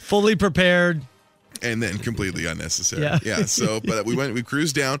side. Fully prepared. And then completely unnecessary. Yeah. So, but we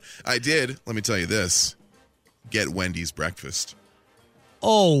cruised down. I did, let me tell you this, get Wendy's breakfast.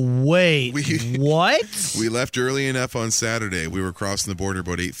 Oh, wait. What? We left early enough on Saturday. We were crossing the border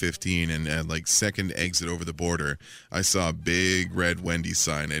about 8:15, and at like second exit over the border, I saw a big red Wendy's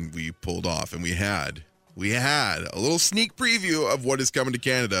sign, and we pulled off. And we had a little sneak preview of what is coming to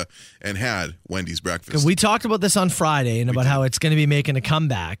Canada, and had Wendy's breakfast. We talked about this on Friday and about how it's going to be making a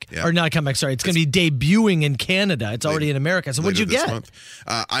comeback. Yeah. Or not a comeback, sorry. It's going to be debuting in Canada. It's already in America. So what'd you Later this get? month.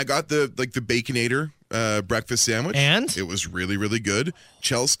 I got the Baconator breakfast sandwich, And? it was really, really good.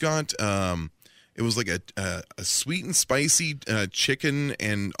 Chelsea got it was like a sweet and spicy chicken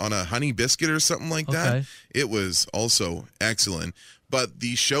and on a honey biscuit or something like that. Okay. It was also excellent. But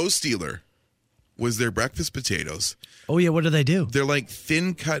the show stealer was their breakfast potatoes. Oh, yeah. What do they do? They're like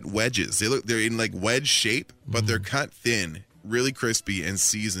thin cut wedges. They're in like wedge shape, but they're cut thin, really crispy and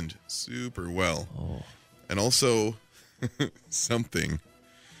seasoned super well. Oh. And also something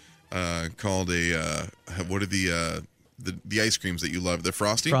called a what are the ice creams that you love? The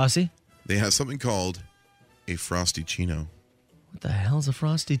Frosty? Frosty? They have something called a Frosty Chino. What the hell's a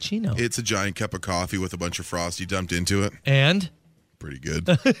Frosty Chino? It's a giant cup of coffee with a bunch of Frosty dumped into it. And? Pretty good.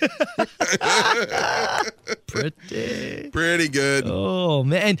 Pretty. Pretty good. Oh,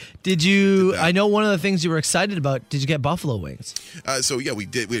 man. Did you, I know one of the things you were excited about, did you get buffalo wings? So yeah, we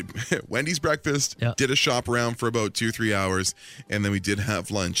did. We had Wendy's breakfast. Yeah. Did a shop around for about 2-3 hours, and then we did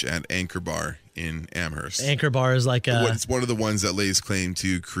have lunch at Anchor Bar in Amherst. Anchor Bar is like a, It's one of the ones that lays claim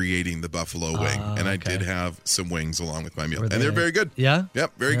to creating the buffalo wing, and I okay. did have some wings along with my meal, Were and they're they- very good. Yeah?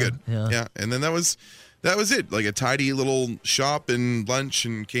 Yep, very good. yeah. Yeah, and then that was That was it. Like a tidy little shop and lunch,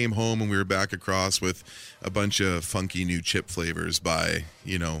 and came home, and we were back across with a bunch of funky new chip flavors by,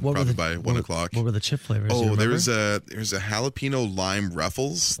 probably by 1 o'clock. What were the chip flavors? Oh, there's a jalapeno lime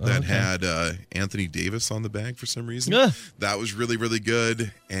Ruffles that had Anthony Davis on the bag for some reason. Yeah. That was really, really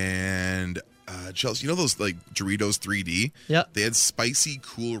good. And Chelsea, those like Doritos 3D? Yeah. They had spicy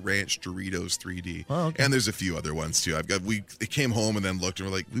Cool Ranch Doritos 3D. Oh, okay. And there's a few other ones too. They came home and then looked and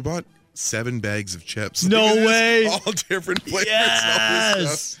we're like, we bought 7 bags of chips. No Like, way. All different flavors. Yes. All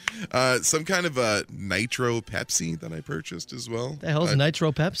this stuff. Some kind of a Nitro Pepsi that I purchased as well. The hell's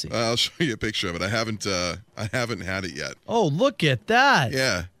Nitro Pepsi? I'll show you a picture of it. I haven't had it yet. Oh, look at that.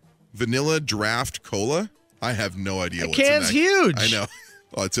 Yeah. Vanilla Draft Cola. I have no idea what's in can's that. huge. I know.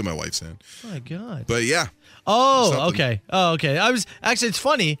 Oh, it's in my wife's hand. My God. But yeah. Oh, Something. okay. Oh, okay. It's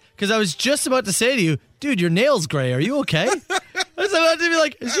funny because I was just about to say to you, dude, your nail's gray. Are you okay? I was about to be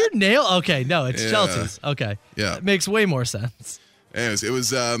like, is your nail okay? No, it's Chelsea's. Okay. Yeah. That makes way more sense. Anyways, it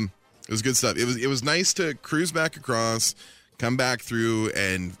was good stuff. It was nice to cruise back across, come back through,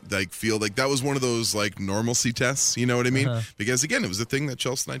 and like feel like that was one of those like normalcy tests. You know what I mean? Because again, it was a thing that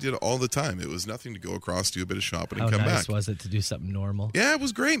Chelsea and I did all the time. It was nothing to go across, do a bit of shopping, and How come nice back. was it to do something normal? Yeah, it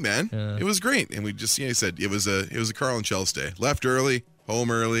was great, man. Yeah. It was great, and we just, I said it was a Carl and Chelsea day. Left early, home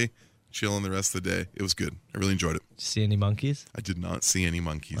early, chilling the rest of the day. It was good. I really enjoyed it. Did you see any monkeys? I did not see any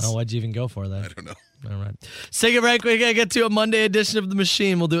monkeys. Oh, why'd you even go for that? I don't know. All right. Let's take a break. We gotta get to a Monday edition of The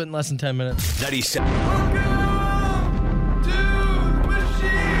Machine. We'll do it in less than 10 minutes. 97.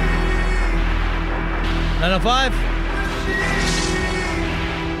 905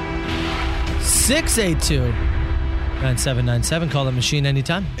 682 9797. Call the machine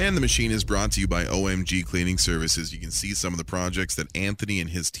anytime. And the machine is brought to you by OMG Cleaning Services. You can see some of the projects that Anthony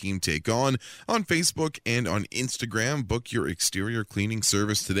and his team take on Facebook and on Instagram. Book your exterior cleaning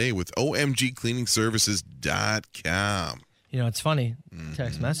service today with omgcleaningservices.com. It's funny.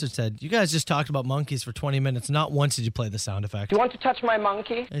 Text message said, you guys just talked about monkeys for 20 minutes. Not once did you play the sound effect. You want to touch my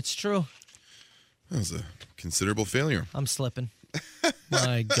monkey? It's true. That was a considerable failure. I'm slipping.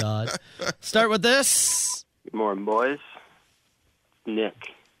 My God. Start with this. Good morning, boys. Nick,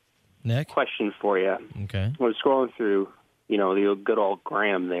 question for you. Okay. I was scrolling through, the good old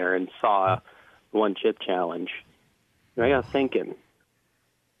Graham there and saw the one chip challenge. And I got thinking,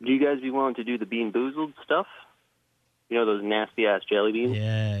 do you guys be willing to do the Bean Boozled stuff? Those nasty ass jelly beans?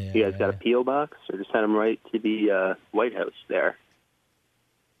 Yeah. You guys got a P.O. box, or just send them right to the White House there?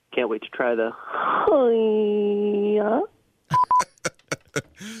 Can't wait to try the.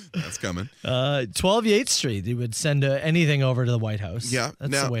 That's coming. 12 Yates Street. You would send anything over to the White House. Yeah.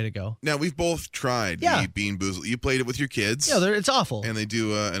 That's the way to go. Now, we've both tried the Bean Boozled. You played it with your kids. Yeah, it's awful. And they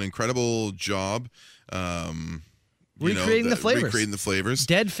do an incredible job. Recreating the flavors. Recreating the flavors.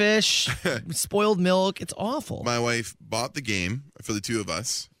 Dead fish, spoiled milk. It's awful. My wife bought the game for the two of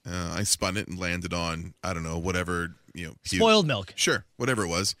us. I spun it and landed on, I don't know, whatever, Spoiled milk. Sure, whatever it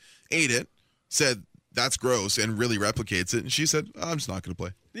was. Ate it, said, that's gross, and really replicates it. And she said, I'm just not going to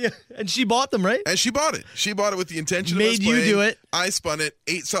play. Yeah, and she bought them, right? And she bought it. She bought it with the intention of us Made you playing. do it. I spun it,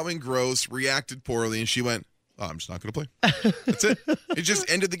 ate something gross, reacted poorly, and she went, I'm just not going to play. That's it. It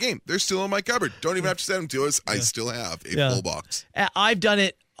just ended the game. They're still in my cupboard. Don't even have to send them to us. I still have a full box. I've done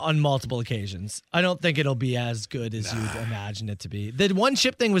it on multiple occasions. I don't think it'll be as good as you'd imagine it to be. The one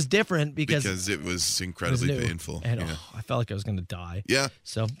chip thing was different because it was incredibly painful. And I felt like I was going to die. Yeah.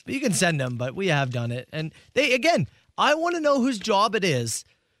 So you can send them, but we have done it. And I want to know whose job it is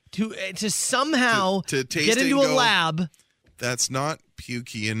to somehow to taste get it into and a go, lab. That's not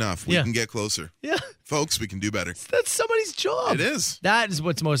pukey enough. We can get closer. Yeah. Folks, we can do better. That's somebody's job. It is. That is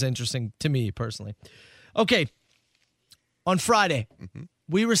what's most interesting to me personally. Okay. On Friday,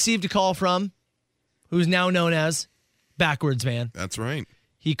 we received a call from who's now known as Backwards Man. That's right.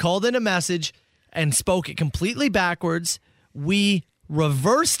 He called in a message and spoke it completely backwards. We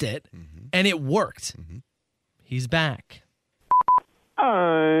reversed it, and it worked. He's back.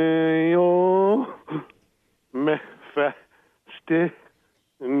 Ayo, me feste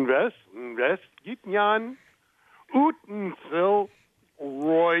invest gitjan uten so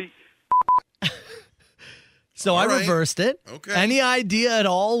Roy. So I reversed it. Okay. Any idea at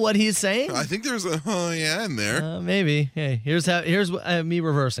all what he's saying? I think there's a in there. Maybe. Hey, here's me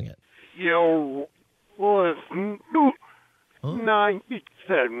reversing it. You listen to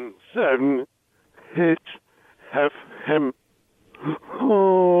 97.7 hits FM.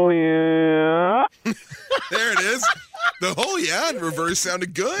 Oh yeah. There it is. The whole in reverse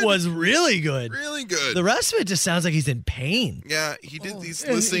sounded good. Was really good. Really good. The rest of it just sounds like he's in pain. Yeah, he did. He's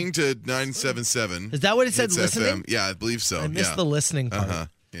listening to 97.7. Is that what it said? Hits Listening? FM. Yeah, I believe so. I missed the listening part.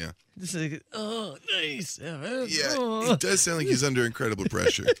 Yeah. It's like, oh, nice. Yeah, Oh. it does sound like he's under incredible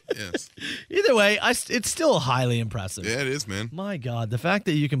pressure. Yes. Either way, it's still highly impressive. Yeah, it is, man. My God, the fact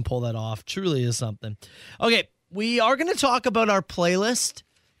that you can pull that off truly is something. Okay, we are going to talk about our playlist,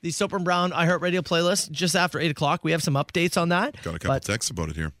 the Soper and Brown iHeartRadio playlist, just after 8 o'clock. We have some updates on that. Got a couple but texts about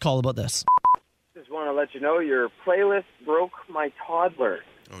it here. Call about this. Just want to let you know your playlist broke my toddler.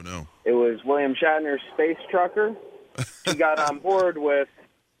 Oh, no. It was William Shatner's Space Trucker. She got on board with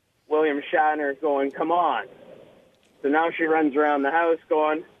William Shatner going, come on. So now she runs around the house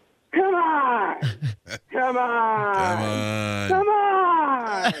going, come on! Come on! Come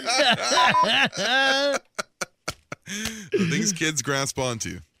on. Come on! The things kids grasp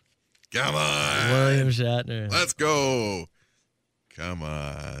onto. Come on. William Shatner. Let's go. Come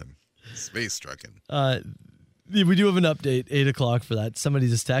on. Space trucking. We do have an update, 8 o'clock for that. Somebody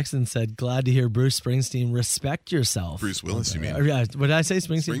just texted and said, glad to hear Bruce Springsteen, respect yourself. Bruce Willis, you mean? Yeah, what did I say?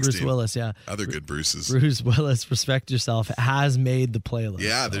 Springsteen? Bruce Willis, yeah. Other good Bruces. Bruce Willis, respect yourself, has made the playlist.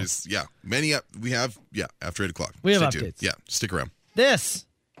 Yeah, so. there's, many, we have, after 8 o'clock. We have Stay tuned. updates. Yeah, stick around. This.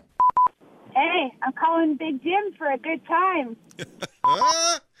 Hey, I'm calling Big Jim for a good time.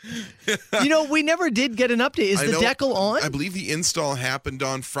 We never did get an update. Is the decal on? I believe the install happened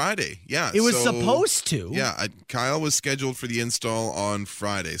on Friday. Yeah. It was supposed to. Yeah, Kyle was scheduled for the install on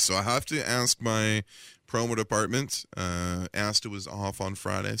Friday. So I have to ask my promo department. Asta was off on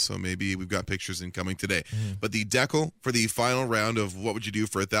Friday, so maybe we've got pictures incoming today. But the decal for the final round of What Would You Do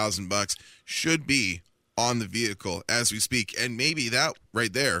for $1,000 should be on the vehicle as we speak. And maybe that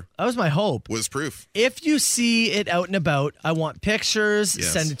right there. That was my hope. Was proof. If you see it out and about, I want pictures.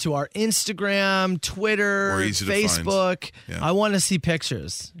 Yes. Send it to our Instagram, Twitter, Or easy to Facebook. find. Yeah. I want to see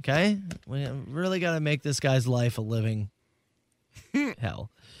pictures. Okay? We really got to make this guy's life a living hell.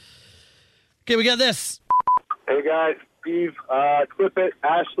 Okay, we got this. Hey guys, Steve, clip it,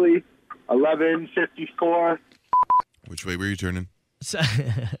 Ashley, 1154. Which way were you turning? So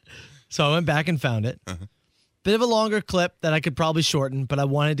I went back and found it. Bit of a longer clip that I could probably shorten, but I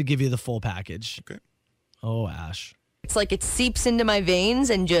wanted to give you the full package. Okay. Oh, Ash. It's like it seeps into my veins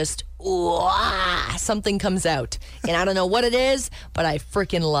and just something comes out. And I don't know what it is, but I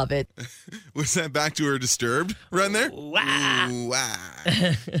freaking love it. Was that back to her Disturbed run there?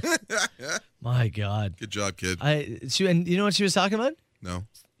 My God. Good job, kid. And you know what she was talking about? No.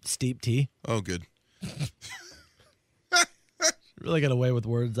 Steep tea. Oh, good. Really got away with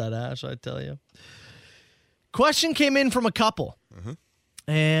words, that Ash, I tell you. Question came in from a couple.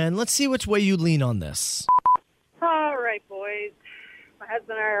 And let's see which way you lean on this. All right, boys. My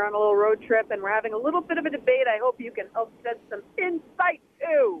husband and I are on a little road trip, and we're having a little bit of a debate. I hope you can help shed some insight,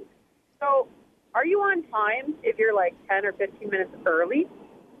 too. So, are you on time if you're like 10 or 15 minutes early?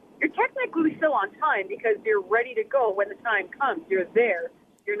 You're technically still on time because you're ready to go when the time comes. You're there.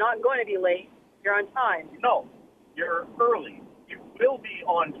 You're not going to be late. You're on time. No, you're early. You will be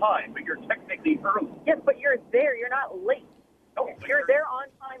on time, but you're technically early. Yes, but you're there. You're not late. No, you're there on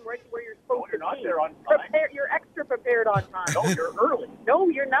time, right where you're supposed to be. No, you're not there on time. You're extra prepared on time. No, you're early. No,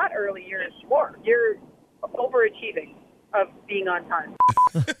 you're not early. You're smart. You're overachieving of being on time.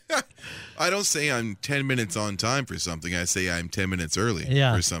 I don't say I'm 10 minutes on time for something. I say I'm 10 minutes early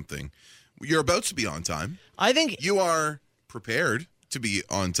for something. You're about to be on time. I think you are prepared to be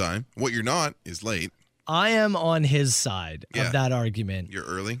on time. What you're not is late. I am on his side of that argument. You're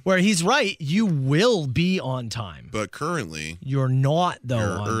early. Where he's right, you will be on time. But currently, you're not, though,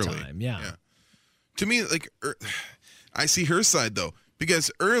 you're on early. time. Yeah. To me, I see her side, though,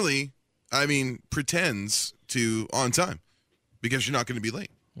 because early, pretends to on time because you're not going to be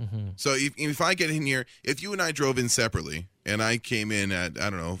late. So if I get in here, if you and I drove in separately and I came in at,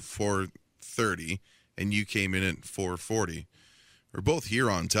 4:30 and you came in at 4:40, we're both here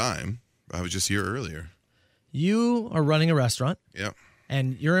on time. I was just here earlier. You are running a restaurant. Yeah.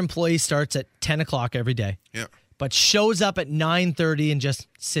 And your employee starts at 10 o'clock every day. Yeah. But shows up at 9:30 and just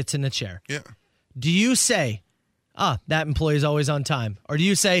sits in a chair. Yeah. Do you say, that employee is always on time? Or do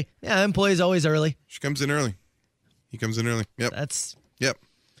you say, that employee is always early? She comes in early. He comes in early. Yep. Yep.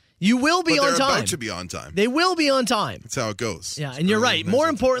 You will be on time. They're about to be on time. They will be on time. That's how it goes. Yeah, and you're right. More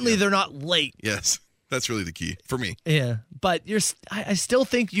importantly, they're not late. Yes. That's really the key for me. Yeah, but I still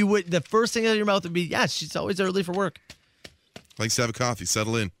think you would. The first thing out of your mouth would be, she's always early for work. Likes to have a coffee.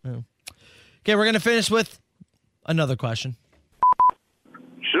 Settle in. Oh. Okay, we're going to finish with another question.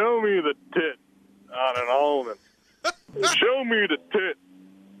 Show me the tit on an almond. Show me the tit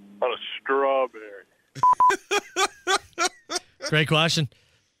on a strawberry. Great question.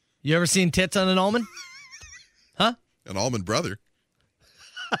 You ever seen tits on an almond? Huh? An almond brother.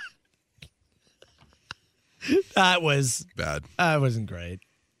 That was bad. That wasn't great.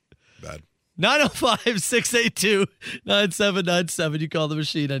 Bad. 905-682-9797. You call the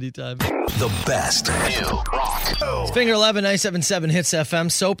machine anytime. The best. It's Finger 11, 977 Hits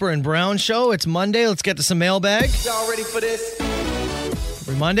FM, Soper and Brown Show. It's Monday. Let's get to some mailbag. Y'all ready for this?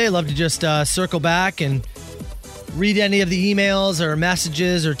 Every Monday, I'd love to just circle back and read any of the emails or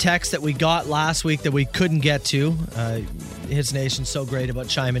messages or texts that we got last week that we couldn't get to. Hits Nation's so great about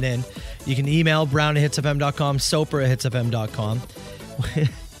chiming in. You can email brown@hitsfm.com, soper@hitsfm.com.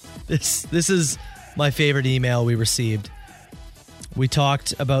 This is my favorite email we received. We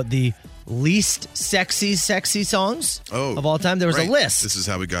talked about the least sexy songs of all time. There was a list. This is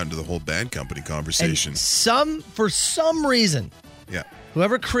how we got into the whole Bad Company conversation. And for some reason, yeah,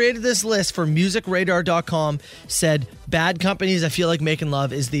 whoever created this list for musicradar.com said Bad Company's I Feel Like Making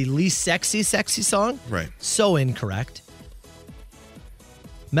Love is the least sexy song. Right. So incorrect.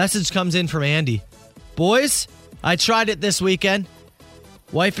 Message comes in from Andy. Boys, I tried it this weekend.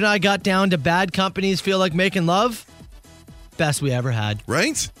 Wife and I got down to Bad Company's Feel Like Making Love. Best we ever had.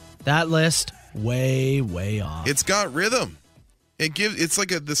 Right? That list, way, way off. It's got rhythm. It's like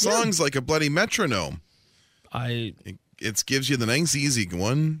the song's like a bloody metronome. It gives you the nice easy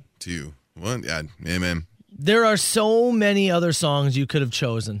 1, 2, 1. Yeah, amen. There are so many other songs you could have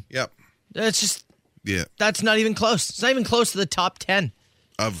chosen. Yep. It's just, that's not even close. It's not even close to the top 10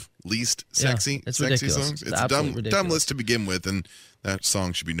 of least sexy ridiculous. songs. It's a dumb list to begin with, and that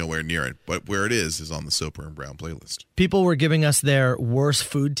song should be nowhere near it. But where it is on the Soper and Brown playlist. People were giving us their worst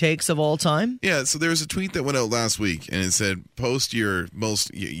food takes of all time. Yeah, so there was a tweet that went out last week, and it said, post your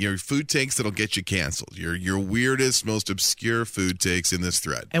food takes that'll get you canceled. Your weirdest, most obscure food takes in this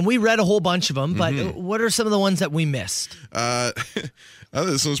thread. And we read a whole bunch of them, but what are some of the ones that we missed?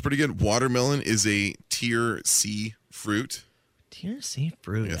 This one's pretty good. Watermelon is a tier C fruit. Tier C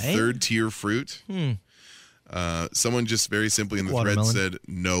fruit, yeah, third tier fruit. Someone just very simply in the thread said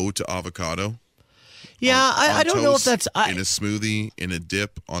no to avocado. Yeah, I don't know if that's... in a smoothie, in a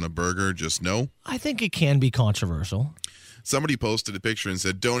dip, on a burger, just no. I think it can be controversial. Somebody posted a picture and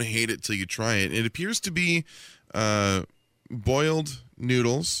said, don't hate it till you try it. It appears to be boiled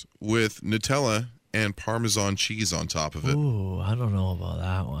noodles with Nutella and Parmesan cheese on top of it. Ooh, I don't know about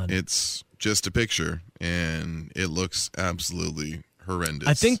that one. It's just a picture, and it looks absolutely horrendous.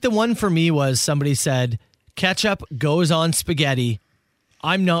 I think the one for me was somebody said, ketchup goes on spaghetti.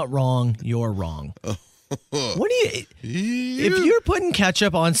 I'm not wrong. You're wrong. What do you... If you're putting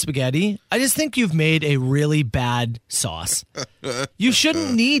ketchup on spaghetti, I just think you've made a really bad sauce. You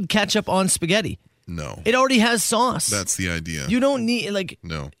shouldn't need ketchup on spaghetti. No. It already has sauce. That's the idea. You don't need...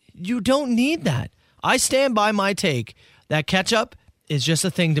 No. You don't need that. I stand by my take that ketchup is just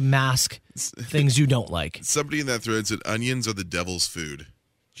a thing to mask things you don't like. Somebody in that thread said onions are the devil's food.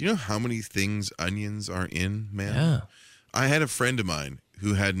 Do you know how many things onions are in, man? Yeah. I had a friend of mine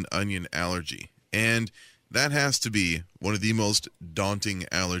who had an onion allergy, and that has to be one of the most daunting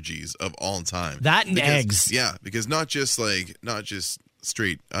allergies of all time. That and eggs. Yeah, because not just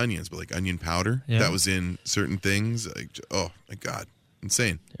straight onions, but like onion powder that was in certain things. Like, oh my God.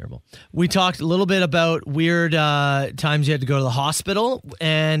 Insane. Terrible. We talked a little bit about weird times you had to go to the hospital,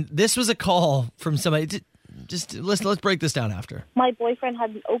 and this was a call from somebody. Just let's break this down after. My boyfriend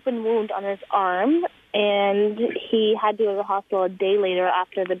had an open wound on his arm, and he had to go to the hospital a day later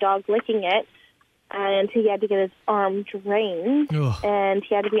after the dog licking it, and he had to get his arm drained, and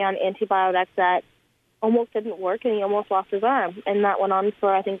he had to be on antibiotics that almost didn't work, and he almost lost his arm. And that went on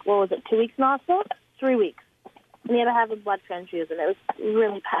for, I think, 2 weeks in the hospital? 3 weeks. And he had to have a blood transfusion. It was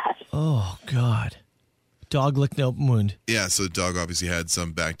really bad. Oh, God. Dog licked an open wound. Yeah, so the dog obviously had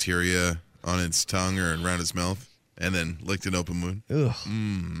some bacteria on its tongue or around its mouth and then licked an open wound. Ugh.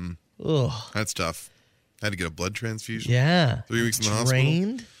 Ugh. That's tough. Had to get a blood transfusion. Yeah. 3 weeks in the hospital.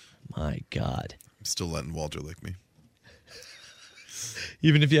 Drained? My God. I'm still letting Walter lick me.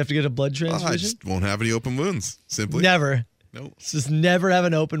 Even if you have to get a blood transfusion? I just won't have any open wounds, simply. Never. Nope. Just never have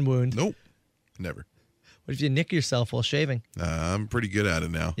an open wound. Nope. Never. What if you nick yourself while shaving? I'm pretty good at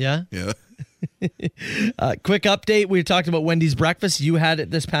it now. Yeah? Yeah. Quick update. We talked about Wendy's breakfast. You had it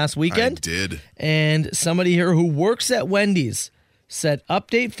this past weekend. I did. And somebody here who works at Wendy's said,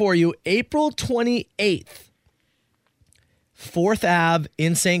 update for you, April 28th, 4th Ave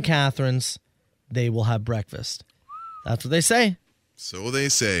in St. Catharines, they will have breakfast. That's what they say. So they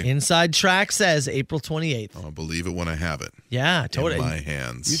say. Inside Track says April 28th. I'll believe it when I have it. Yeah, totally. In my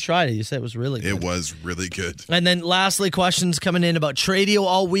hands. You tried it. You said it was really good. It was really good. And then lastly, questions coming in about Tradio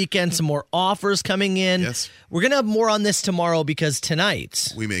all weekend. Some more offers coming in. Yes. We're going to have more on this tomorrow because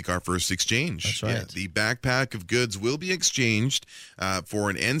tonight we make our first exchange. That's right. Yeah, the backpack of goods will be exchanged for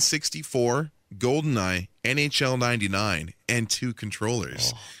an N64 GoldenEye, NHL 99, and 2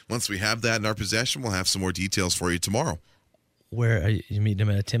 controllers. Once we have that in our possession, we'll have some more details for you tomorrow. Where are you meeting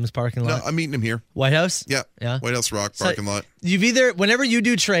him at Tim's parking lot? No, I'm meeting him here. White House? Yeah. White House Rock parking lot. You've either, whenever you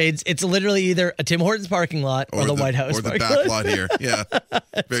do trades, it's literally either a Tim Hortons parking lot or the White House or the parking back lot here. Yeah.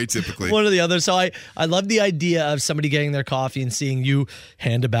 Very typically. One or the other. So I love the idea of somebody getting their coffee and seeing you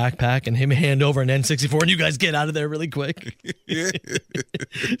hand a backpack and him hand over an N64 and you guys get out of there really quick.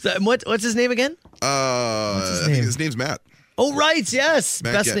 So, what's his name again? What's his name? His name's Matt. Oh, right. Yes.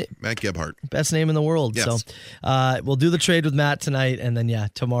 Matt Gebhardt. Best name in the world. Yes. So we'll do the trade with Matt tonight. And then,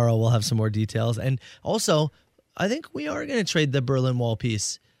 tomorrow we'll have some more details. And also, I think we are going to trade the Berlin Wall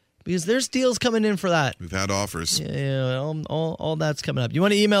piece because there's deals coming in for that. We've had offers. Yeah, all that's coming up. You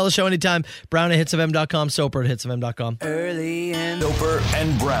want to email the show anytime, brown@hitsfm.com, soper@hitsfm.com. Early and Soper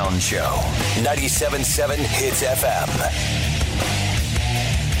and Brown Show. 97.7 Hits FM.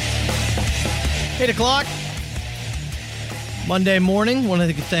 8 o'clock. Monday morning. Want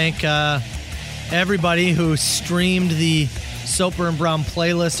to thank everybody who streamed the Soper and Brown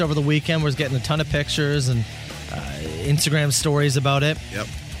playlist over the weekend. We're getting a ton of pictures and Instagram stories about it. Yep.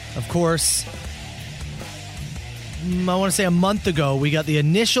 Of course, I want to say a month ago, we got the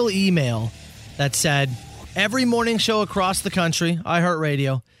initial email that said, every morning show across the country,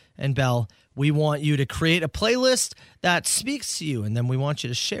 iHeartRadio and Bell, we want you to create a playlist that speaks to you, and then we want you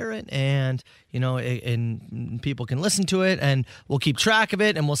to share it, and and people can listen to it, and we'll keep track of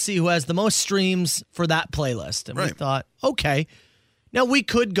it, and we'll see who has the most streams for that playlist. And we thought, okay, now we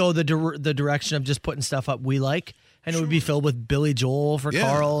could go the direction of just putting stuff up we like, and it would be filled with Billy Joel for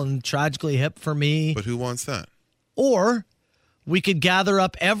Carl and Tragically Hip for me. But who wants that? Or we could gather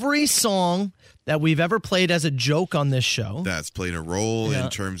up every song that we've ever played as a joke on this show. That's played a role in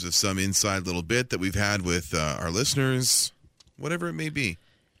terms of some inside little bit that we've had with our listeners, whatever it may be.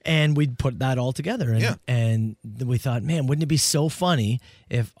 And we'd put that all together. And we thought, man, wouldn't it be so funny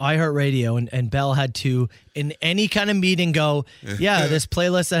if iHeartRadio and Bell had to, in any kind of meeting, go, this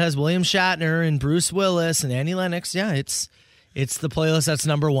playlist that has William Shatner and Bruce Willis and Annie Lennox, it's the playlist that's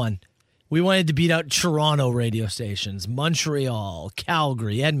number one. We wanted to beat out Toronto radio stations, Montreal,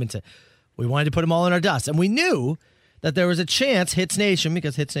 Calgary, Edmonton. We wanted to put them all in our dust. And we knew that there was a chance Hits Nation,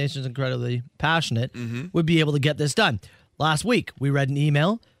 because Hits Nation is incredibly passionate, would be able to get this done. Last week, we read an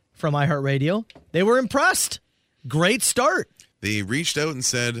email from iHeartRadio. They were impressed. Great start. They reached out and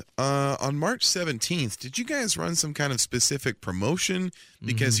said, on March 17th, did you guys run some kind of specific promotion?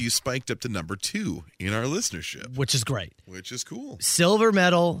 Because you spiked up to number 2 in our listenership. Which is great. Which is cool. Silver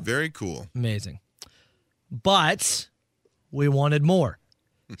medal. Very cool. Amazing. But we wanted more.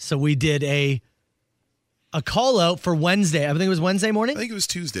 So we did a call out for Wednesday. I think it was Wednesday morning? I think it was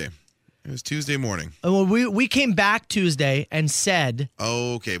Tuesday. It was Tuesday morning. Well, we came back Tuesday and said...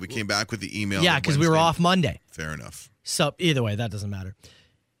 Oh, okay. We came back with the email. Yeah, because we were off Monday. Fair enough. So either way, that doesn't matter.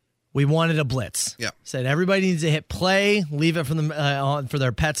 We wanted a blitz. Yeah. Said everybody needs to hit play, leave it for them for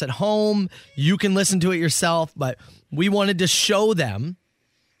their pets at home. You can listen to it yourself, but we wanted to show them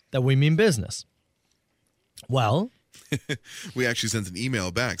that we mean business. Well... we actually sent an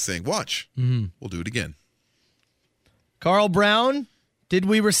email back saying, watch, we'll do it again. Carl Brown, did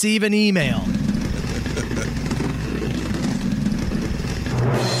we receive an email?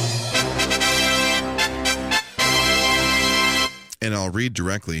 And I'll read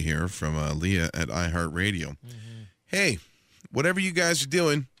directly here from Leah at iHeartRadio. Hey, whatever you guys are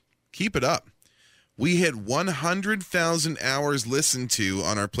doing, keep it up. We hit 100,000 hours listened to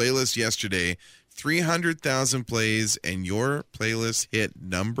on our playlist yesterday, 300,000 plays, and your playlist hit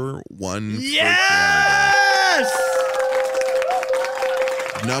number 1 for Canada.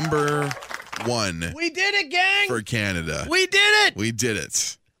 Number 1. We did it, gang! For Canada. We did it! We did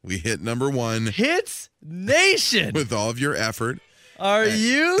it. We hit number 1. Hits Nation! With all of your effort. Are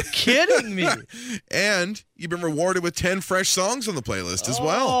you kidding me? And you've been rewarded with 10 fresh songs on the playlist as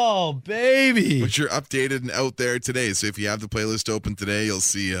well. Oh, baby. Which are updated and out there today. So if you have the playlist open today, you'll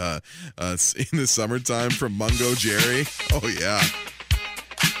see In the Summertime from Mungo Jerry. Oh, yeah.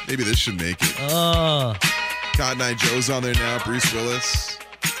 Maybe this should make it. Cotton Eye Joe's on there now. Bruce Willis.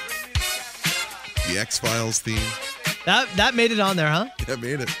 The X-Files theme. That made it on there, huh? Yeah,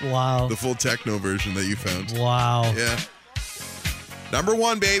 made it. Wow. The full techno version that you found. Wow. Yeah. Number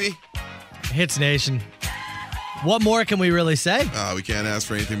 1, baby. Hits Nation. What more can we really say? We can't ask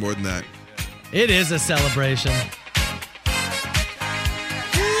for anything more than that. It is a celebration.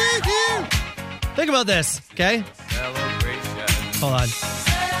 Think about this, okay? Celebration. Hold on.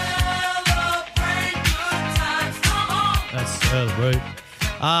 Let's celebrate.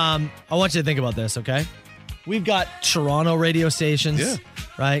 I want you to think about this, okay? We've got Toronto radio stations,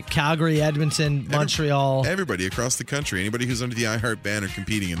 right? Calgary, Edmonton, Montreal. Everybody across the country. Anybody who's under the iHeart banner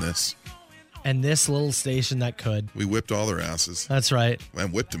competing in this. And this little station that could. We whipped all their asses. That's right.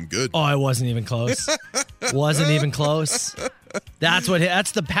 And whipped them good. Oh, I wasn't even close. Wasn't even close.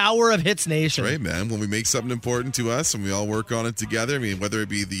 That's the power of Hits Nation. That's right, man. When we make something important to us and we all work on it together, I mean, whether it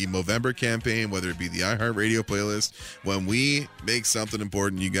be the Movember campaign, whether it be the iHeartRadio playlist, when we make something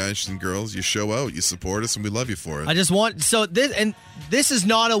important, you guys and girls, you show out, you support us, and we love you for it. This is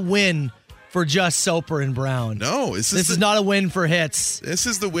not a win for just Soper and Brown. No, this is not a win for Hits. This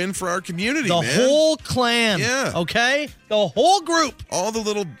is the win for our community, the man. whole clan. Yeah. Okay? The whole group. All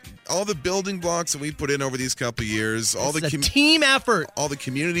the building blocks that we put in over these couple of years, It's a team effort. All the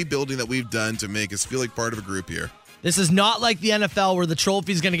community building that we've done to make us feel like part of a group here. This is not like the NFL where the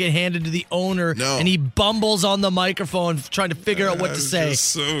trophy's going to get handed to the owner and he bumbles on the microphone trying to figure out what to say. I'm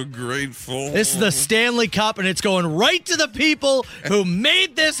so grateful. This is the Stanley Cup, and it's going right to the people who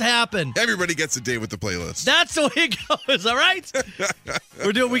made this happen. Everybody gets a day with the playlist. That's the way it goes, all right?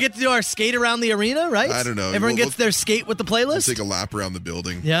 We get to do our skate around the arena, right? I don't know. Everyone gets their skate with the playlist? We'll take a lap around the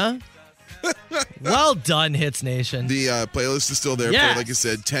building. Yeah? Well done, Hits Nation. The playlist is still there. Yes. For, like I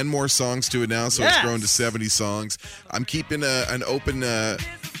said, 10 more songs to it now, so Yes. it's grown to 70 songs. I'm keeping an open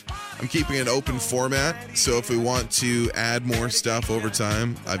format, so if we want to add more stuff over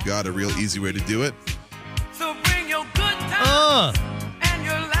time, I've got a real easy way to do it. So bring your good times and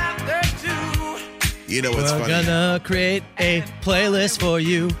your laughter too. You know what's We're funny? gonna create a playlist for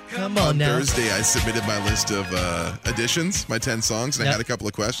you. Come on now. Thursday, I submitted my list of additions, my 10 songs, and I had a couple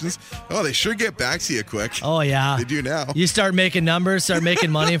of questions. Oh, they sure get back to you quick. Oh, yeah. They do now. You start making numbers, start making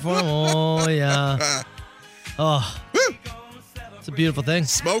money for them. Oh, yeah. Oh. It's a beautiful thing.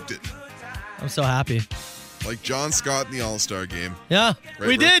 Smoked it. I'm so happy. Like John Scott in the All-Star game. Yeah,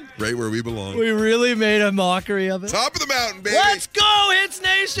 we did. Right where we belong. We really made a mockery of it. Top of the mountain, baby. Let's go, Hits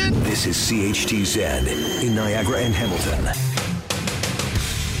Nation. This is CHTZ in Niagara and Hamilton.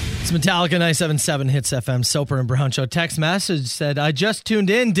 It's Metallica 97.7 Hits FM, Soper and Brown Show. Text message said, I just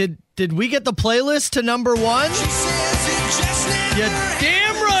tuned in. Did we get the playlist to number one? You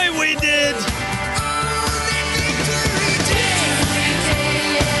damn right we did.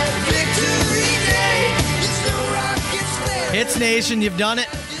 Hits Nation, you've done it.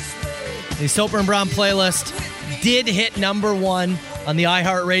 The Soper and Brown playlist did hit number one on the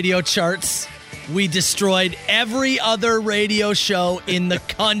iHeartRadio charts. We destroyed every other radio show in the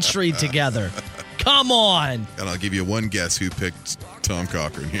country together. Come on. And I'll give you one guess who picked Tom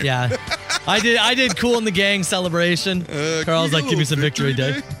Cochran here. Yeah. I did Cool in the Gang celebration. Carl's like, give me some victory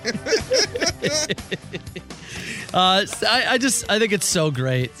day. I think it's so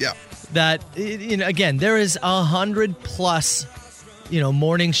great. Yeah. That, again, there is 100+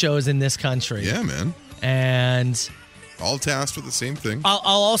 morning shows in this country. Yeah, man. And all tasked with the same thing. I'll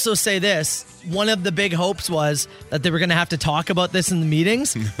also say this. One of the big hopes was that they were going to have to talk about this in the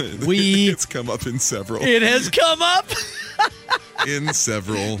meetings. It's come up in several. It has come up. In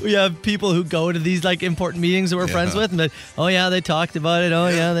several. We have people who go to these important meetings that we're friends with, and they talked about it.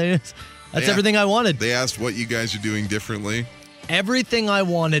 That's everything I wanted. They asked what you guys are doing differently. Everything I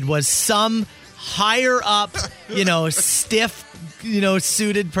wanted was some higher up, stiff,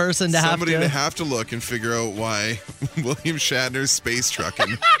 suited person to have to look and figure out why William Shatner's space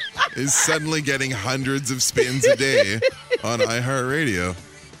trucking is suddenly getting hundreds of spins a day on iHeartRadio.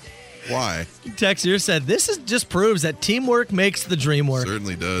 Why? Texier said, this just proves that teamwork makes the dream work.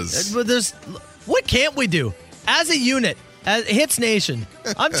 Certainly does. But what can't we do as a unit? As Hits Nation,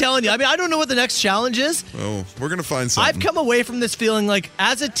 I'm telling you. I don't know what the next challenge is. Oh, we're going to find something. I've come away from this feeling like,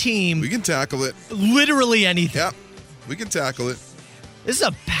 as a team, we can tackle it. Literally anything. Yep, we can tackle it. This is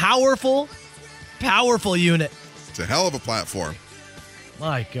a powerful, powerful unit. It's a hell of a platform.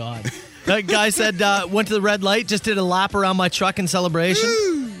 My God. That guy said, went to the red light, just did a lap around my truck in celebration.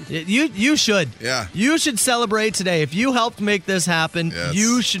 You should. Yeah. You should celebrate today. If you helped make this happen,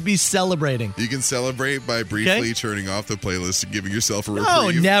 you should be celebrating. You can celebrate by briefly turning off the playlist and giving yourself a reprieve. No,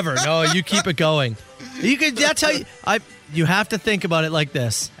 never. No, you keep it going. That's how you have to think about it like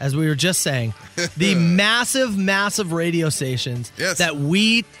this, as we were just saying. The massive radio stations that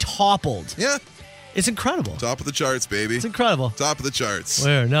we toppled. Yeah. It's incredible. Top of the charts, baby. It's incredible. Top of the charts.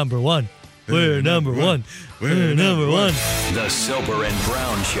 We're number one. We're number one. We're number one. The Soper and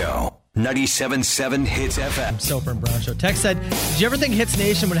Brown Show. 97.7 Hits FM. Soper and Brown Show. Tex said, did you ever think Hits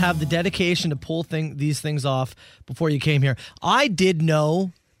Nation would have the dedication to pull these things off before you came here? I did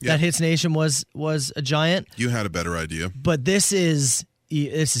know that Hits Nation was a giant. You had a better idea. But this is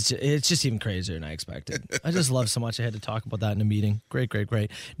it's just even crazier than I expected. I just love so much. I had to talk about that in a meeting. Great.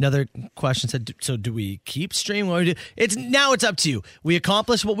 Another question said, so do we keep streaming? What do we do? It's up to you. We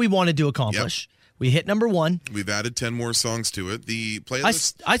accomplished what we wanted to accomplish. Yep. We hit number 1. We've added 10 more songs to it. The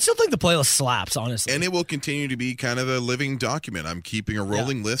playlist... I still think the playlist slaps, honestly. And it will continue to be kind of a living document. I'm keeping a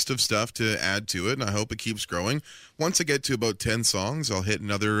rolling list of stuff to add to it, and I hope it keeps growing. Once I get to about 10 songs, I'll hit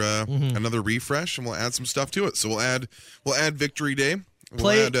another refresh, and we'll add some stuff to it. So we'll add Victory Day.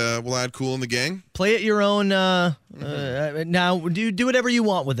 We'll add Cool in the Gang. Play it your own. Now, do whatever you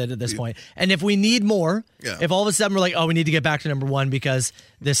want with it at this point. And if we need more, if all of a sudden we're like, oh, we need to get back to number 1 because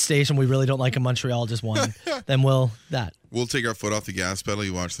this station we really don't like in Montreal just won, then we'll take our foot off the gas pedal.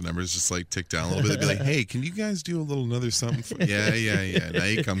 You watch the numbers just like tick down a little bit. They'd be like, hey, can you guys do another something? Yeah. Now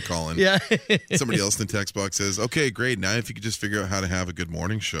you come calling. Yeah. Somebody else in the text box says, okay, great. Now if you could just figure out how to have a good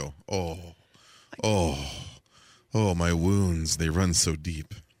morning show. Oh, my wounds, they run so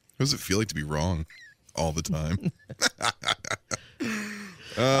deep. How does it feel like to be wrong all the time?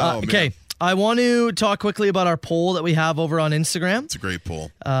 Okay, man. I want to talk quickly about our poll that we have over on Instagram. It's a great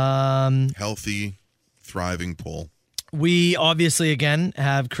poll. Healthy, thriving poll. We obviously, again,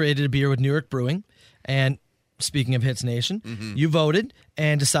 have created a beer with New York Brewing. And speaking of Hits Nation, you voted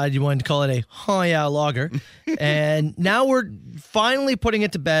and decided you wanted to call it a lager. And now we're finally putting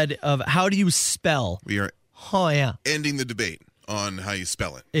it to bed of how do you spell. We are ending the debate on how you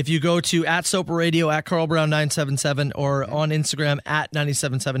spell it. If you go to @SoperRadio, @CarlBrown977, or on Instagram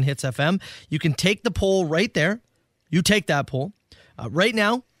 @977HitsFM, you can take the poll right there. You take that poll. Right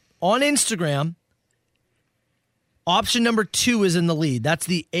now, on Instagram, option number 2 is in the lead. That's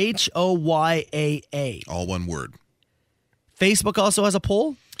the HOYAA. All one word. Facebook also has a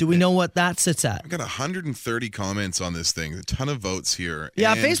poll. Do we know what that sits at? I've got 130 comments on this thing. A ton of votes here.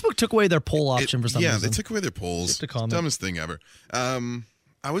 Yeah, Facebook took away their poll option for some reason. Yeah, they took away their polls. Dumbest thing ever.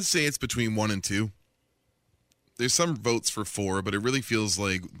 I would say it's between 1 and 2. There's some votes for 4, but it really feels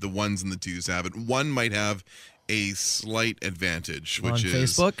like the 1s and the 2s have it. 1 might have a slight advantage, which is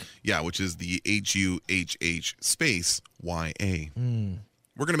Facebook? Yeah, which is the HUHH space YA.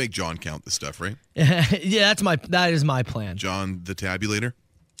 We're gonna make John count the stuff, right? Yeah, that is my plan. John the tabulator.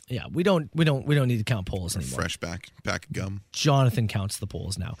 Yeah, we don't need to count polls anymore. Fresh pack of gum. Jonathan counts the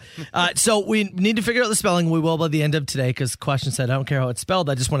polls now. So we need to figure out the spelling. We will by the end of today because the question said, I don't care how it's spelled.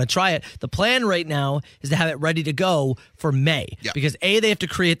 I just want to try it. The plan right now is to have it ready to go for May. Yep. Because A, they have to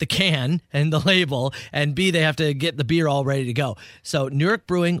create the can and the label, and B, they have to get the beer all ready to go. So New York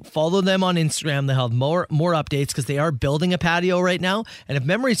Brewing, follow them on Instagram. They'll have more updates because they are building a patio right now. And if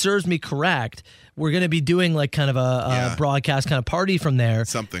memory serves me correct, we're going to be doing like kind of a broadcast kind of party from there.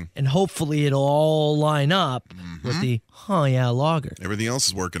 Something. And hopefully it'll all line up with the lager. Everything else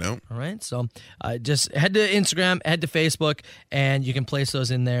is working out. All right. So just head to Instagram, head to Facebook, and you can place those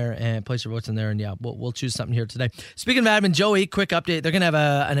in there and place your votes in there. And we'll choose something here today. Speaking of Adam and Joey, quick update. They're going to have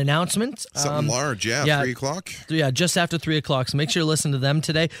an announcement. Something large. 3 o'clock. Yeah, just after 3 o'clock. So make sure you listen to them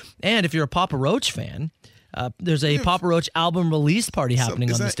today. And if you're a Papa Roach fan, there's a Papa Roach album release party happening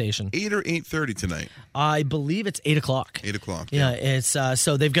on the station. 8 or 8:30 tonight? I believe it's 8 o'clock. 8 o'clock. Yeah, it's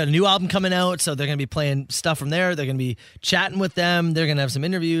so they've got a new album coming out, so they're going to be playing stuff from there. They're going to be chatting with them. They're going to have some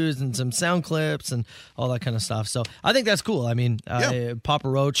interviews and some sound clips and all that kind of stuff. So I think that's cool. I mean, Papa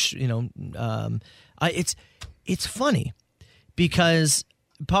Roach, it's funny because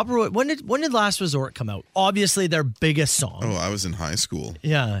Papa Roach, when did Last Resort come out? Obviously, their biggest song. Oh, I was in high school.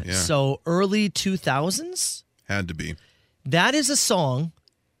 Yeah. So early 2000s? Had to be. That is a song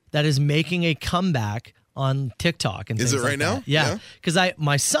that is making a comeback on TikTok. And is it right now? That. Yeah. Because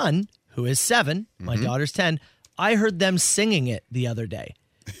my son, who is 7, my daughter's 10, I heard them singing it the other day.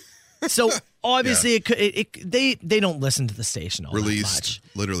 So obviously, they don't listen to the station all Released that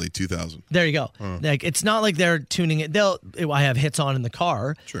much. Literally 2000. There you go. Like it's not like they're tuning it. I have hits on in the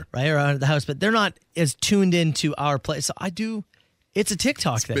car, right, or out of the house, but they're not as tuned into our place. So it's a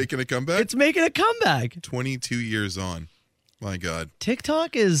TikTok thing. Making a comeback. It's making a comeback. 22 years on. My God.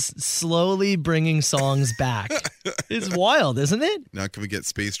 TikTok is slowly bringing songs back. It's wild, isn't it? Now can we get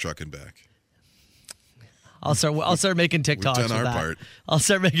Space Trucking back? I'll start making TikToks. We've done our with that. part. I'll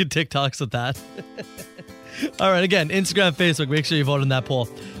start making TikToks with that. All right, again, Instagram, Facebook. Make sure you vote in that poll.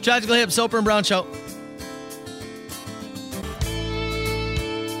 Tragically Hip, Soper and Brown Show.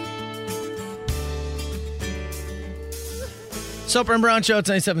 Soper and Brown Show, it's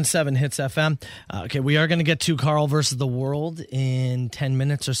 97.7 Hits FM. Okay, we are going to get to Carl versus the world in 10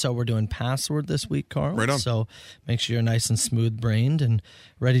 minutes or so. We're doing Password this week, Carl. Right on. So make sure you're nice and smooth-brained and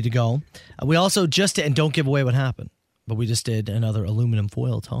ready to go. We also and don't give away what happened, but we just did another aluminum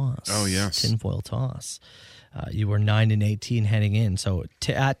foil toss. Oh, yes. Tin foil toss. You were 9 and 18 heading in. So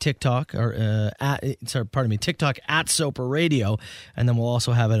at TikTok TikTok at Soper Radio, and then we'll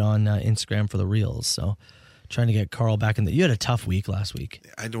also have it on Instagram for the reels. So trying to get Carl back in you had a tough week last week.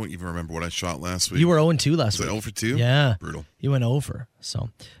 I don't even remember what I shot last week. You were 0-2 last week. Was I 0-2? Yeah. Brutal. You went over. So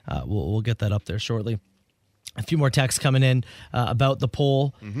we'll get that up there shortly. A few more texts coming in about the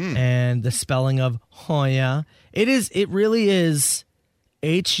poll and the spelling of Hoya. It really is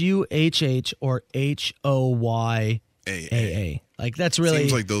Huhh or Hoyaa. Like that's really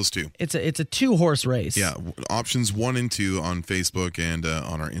seems like those two. It's a 2-horse race. Yeah, options 1 and 2 on Facebook and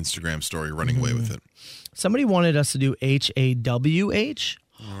on our Instagram story. Running away with it. Somebody wanted us to do HAWH.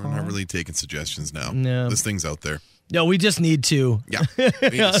 We're not really taking suggestions now. No. This thing's out there. No, we just need to. Yeah, we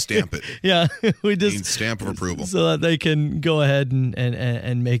need to stamp it. Yeah, we just need stamp of approval so that they can go ahead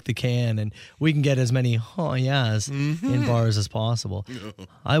and make the can, and we can get as many Hoyas in bars as possible.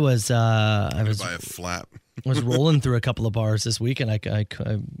 I was buy a flat. was rolling through a couple of bars this week, and I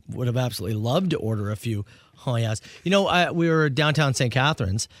would have absolutely loved to order a few Hoyas. You know, we were downtown St.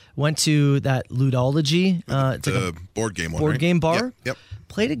 Catharines, went to that Ludology. It's like a board game one, board right? game bar. Yep.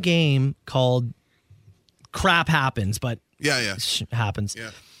 Played a game called Crap Happens, but happens.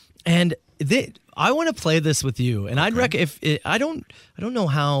 Yeah. And I want to play this with you, and I'd recommend. I don't know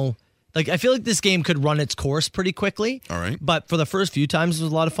how. Like, I feel like this game could run its course pretty quickly. All right. But for the first few times, it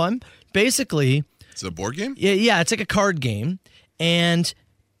was a lot of fun. Basically, it's a board game. Yeah, it's like a card game, and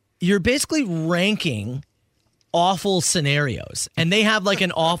you're basically ranking awful scenarios, and they have like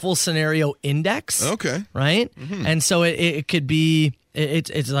an awful scenario index. Okay. Right. And so it could be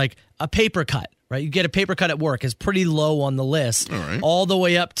it's like a paper cut. Right, you get a paper cut at work is pretty low on the list, all the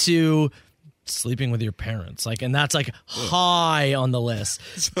way up to sleeping with your parents, and that's like high on the list.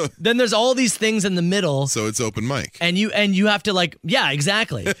 Then there's all these things in the middle. So it's open mic, and you have to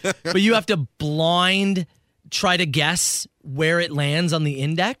exactly, but you have to blind try to guess where it lands on the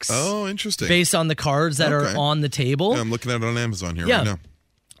index. Oh, interesting. Based on the cards that are on the table. Yeah, I'm looking at it on Amazon here right now.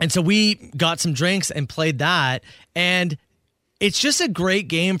 And so we got some drinks and played that, and it's just a great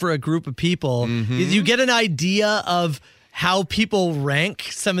game for a group of people. You get an idea of how people rank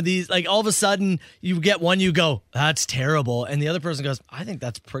some of these. Like, all of a sudden, you get one, you go, that's terrible. And the other person goes, I think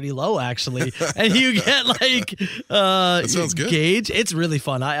that's pretty low, actually. And you get, that sounds good. Gauge. It's really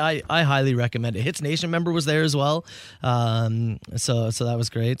fun. I highly recommend it. Hits Nation member was there as well. So that was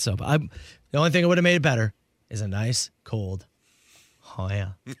great. So the only thing that would have made it better is a nice, cold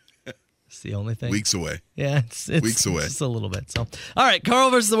Hoya. It's the only thing. Weeks away. Yeah, it's weeks away. Just a little bit. So, all right, Carl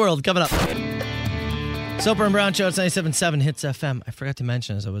versus the world coming up. Soper and Brown Show. It's 97.7 Hits FM. I forgot to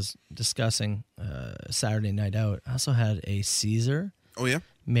mention as I was discussing Saturday night out. I also had a Caesar. Oh yeah.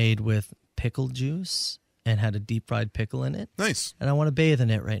 Made with pickle juice and had a deep fried pickle in it. Nice. And I want to bathe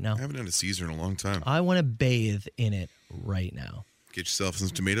in it right now. I haven't had a Caesar in a long time. I want to bathe in it right now. Get yourself some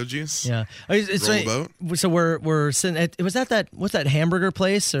tomato juice. Yeah, Roll about. So we're sitting at, what's that hamburger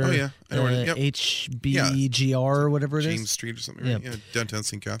place or I know it. Yep. HBGR or whatever it is. James Street or something. Right? Yeah, downtown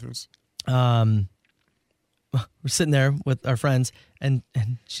St. Catharines. We're sitting there with our friends, and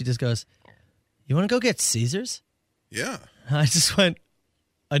she just goes, "You want to go get Caesars?" Yeah. I just went,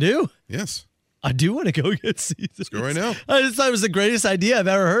 "I do." Yes. I do want to go get Caesars. Let's go right now. I just thought it was the greatest idea I've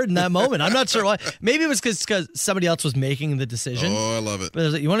ever heard in that moment. I'm not sure why. Maybe it was because somebody else was making the decision. Oh, I love it. But I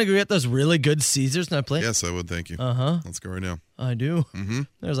was like, you want to go get those really good Caesars? And I play? Yes, I would. Thank you. Let's go right now. I do.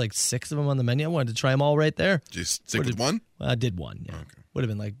 There's like 6 of them on the menu. I wanted to try them all right there. Just stick with one? I did one. Yeah. Okay. Would have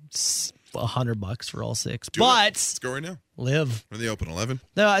been like $100 for all 6. But let's go right now. Live. Are they open 11?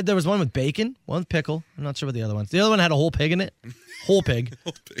 There was one with bacon, one with pickle. I'm not sure what the other ones. The other one had a whole pig in it. Whole pig.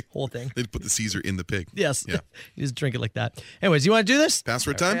 Whole thing. They'd put the Caesar in the pig. Yes. Yeah. You just drink it like that. Anyways, you want to do this?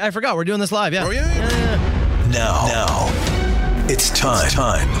 Password time? I forgot. We're doing this live. Yeah. Oh, yeah. Now, it's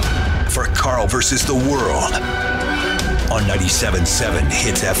time for Carl versus the world on 97.7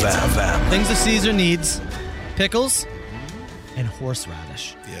 Hits FM. Things a Caesar needs: pickles and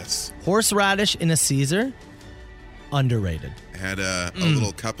horseradish. Yes. Horseradish in a Caesar, underrated. I had a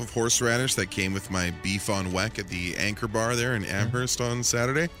little cup of horseradish that came with my beef on weck at the Anchor Bar there in Amherst on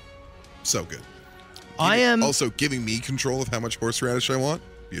Saturday. So good. I am also giving me control of how much horseradish I want.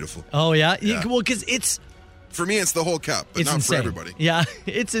 Beautiful. Oh yeah, well, because it's for me, it's the whole cup, but not insane. for everybody. Yeah,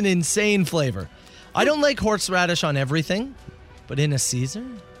 it's an insane flavor. I don't like horseradish on everything, but in a Caesar,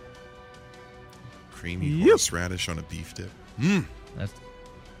 creamy horseradish on a beef dip.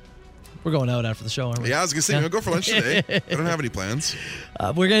 We're going out after the show, aren't we? Yeah, I was going to say, we'll go for lunch today. I don't have any plans.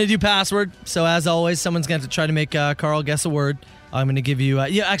 We're going to do password. So, as always, someone's going to try to make Carl guess a word. I'm going to give you...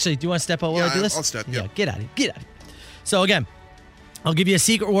 actually, do you want to step out while I do this? I'll step, Get out of here. So, again, I'll give you a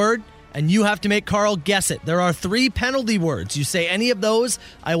secret word, and you have to make Carl guess it. There are 3 penalty words. You say any of those,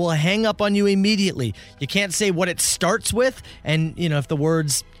 I will hang up on you immediately. You can't say what it starts with, and, if the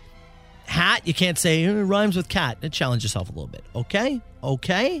word's hat, you can't say it rhymes with cat. Challenge yourself a little bit. Okay?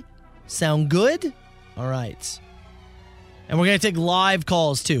 Sound good? All right. And we're going to take live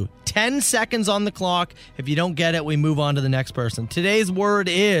calls, too. 10 seconds on the clock. If you don't get it, we move on to the next person. Today's word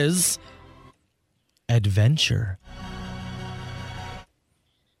is adventure.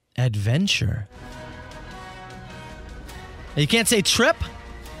 Adventure. You can't say trip.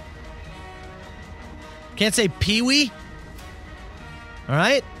 Can't say Pee-wee. All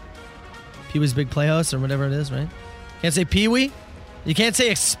right? Pee-wee's Big Playhouse or whatever it is, right? Can't say Pee-wee. You can't say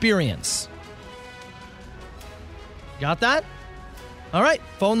experience. Got that? All right.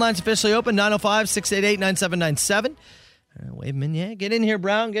 Phone line's officially open. 905-688-9797. Wave them in. Yeah, get in here,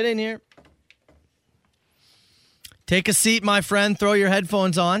 Brown. Get in here. Take a seat, my friend. Throw your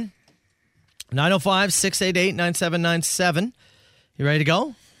headphones on. 905-688-9797. You ready to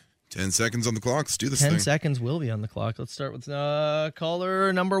go? 10 seconds on the clock. Let's do this 10 thing. seconds will be on the clock. Let's start with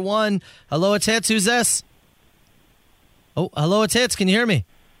caller number 1. Hello, it's Hits. Who's this? Oh, hello, it's Hits. Can you hear me?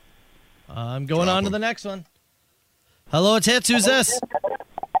 I'm going on to the next one. Hello, it's Hits. Who's this?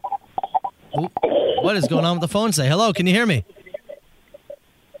 Ooh, what is going on with the phone? Say hello. Can you hear me?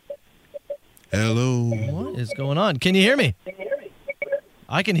 Hello. What is going on? Can you hear me?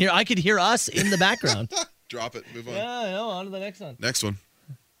 I can hear. I could hear us in the background. Drop it. Move on. Yeah, I know. On to the next one. Next one.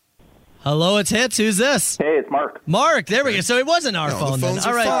 Hello, it's Hits. Who's this? Hey, it's Mark. Mark, there we go. So it wasn't our phone the then. phones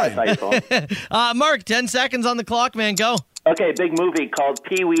All are right. Fine. Mark, 10 seconds on the clock, man. Go. Okay, big movie called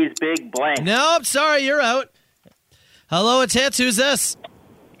Pee-wee's Big Blank. Nope, sorry, you're out. Hello, it's Hits. Who's this?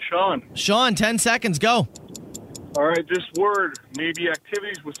 Sean, 10 seconds. Go. all right, this word, maybe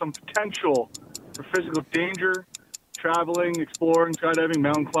activities with some potential for physical danger, traveling, exploring, skydiving,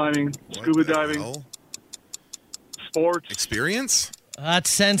 mountain climbing, scuba diving, sports. Experience?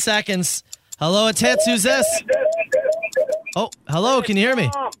 That's 10 seconds. Hello, it's Hits. Who's this? Oh, hello. Can you hear me?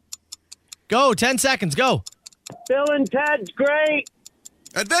 Go. 10 seconds. Go. Bill and Ted's great.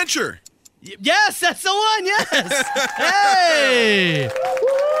 Adventure. Yes, that's the one. Yes. Hey.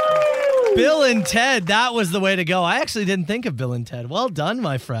 Bill and Ted. That was the way to go. I actually didn't think of Bill and Ted. Well done,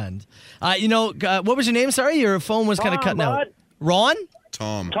 my friend. What was your name? Sorry, your phone was kind of cutting out. Ron?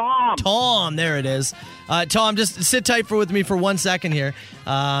 Tom. There it is. Tom, just sit tight with me for 1 second here.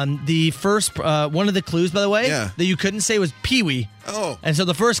 The first one of the clues, by the way, that you couldn't say was Pee-wee. Oh. And so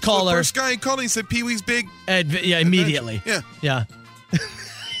the first caller. The first guy called, he said Pee-wee's big. Yeah, immediately. Yeah.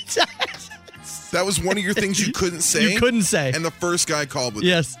 That was one of your things you couldn't say. You couldn't say. And the first guy called with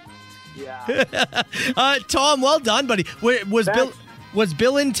Yes. Yeah. Tom, well done, buddy. Was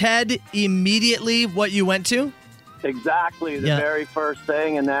Bill and Ted immediately what you went to? Exactly, the very first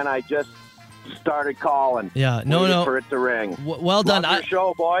thing, and then I just started calling. Yeah, waiting for it to ring. Well done. Love your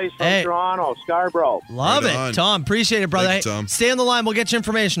show, boys, from Toronto, Scarborough. Love it, Tom. Appreciate it, brother. Thank you, Tom. Stay on the line. We'll get you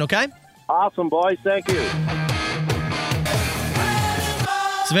information, okay? Awesome, boys. Thank you.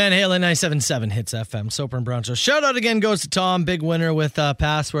 Van Halen 97.7 Hits FM, Soper and Brown Show. Shout out again goes to Tom, big winner with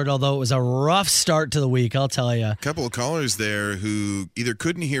Password, although it was a rough start to the week, I'll tell you. A couple of callers there who either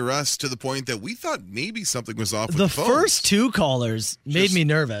couldn't hear us to the point that we thought maybe something was off with the phones. First two callers made me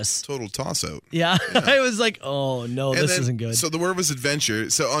nervous. Total toss-out. Yeah. I was like, oh, no, And this then- isn't good. So the word was adventure.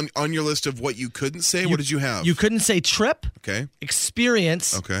 So on your list of what you couldn't say, what did you have? You couldn't say trip, Okay.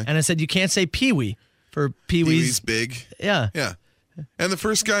 experience, Okay. and I said you can't say Pee-wee for Pee-wee's Pee-wee's. big. Yeah. Yeah. And the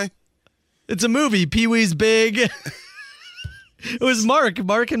first guy? It's a movie, Pee-wee's Big. It was Mark and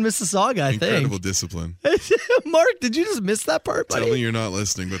Mississauga, I Incredible think. discipline. Mark, did you just miss that part, buddy? Tell me you're not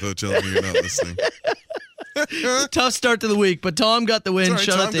listening without telling me you're not listening. Tough start to the week, but Tom got the win. It's all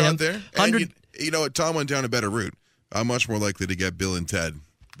Shout right, out Tom to him. got there. And 100. you know what? Tom went down a better route. I'm much more likely to get Bill and Ted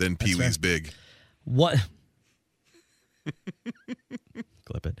than Pee-wee's big. What?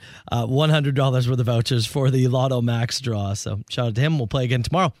 Clip it. $100 worth of vouchers for the Lotto Max draw. So shout out to him. We'll play again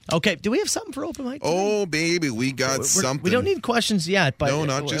tomorrow. Okay. Do we have something for open mic? Oh, baby, we got something. We don't need questions yet, but No,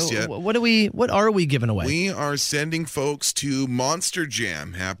 not just yet. What are we giving away? We are sending folks to Monster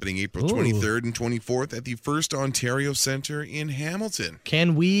Jam happening April 23rd and 24th at the First Ontario Centre in Hamilton.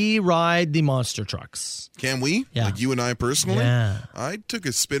 Can we ride the monster trucks? Can we? Yeah. Like you and I personally? Yeah. I took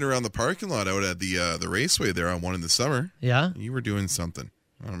a spin around the parking lot out at the raceway there on one in the summer. Yeah? You were doing something.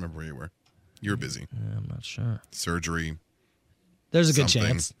 I don't remember where you were. You were busy. I'm not sure. Surgery. There's a good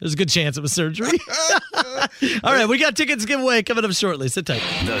Something. chance. There's a good chance it was surgery. All right, we got tickets to give away coming up shortly. Sit tight.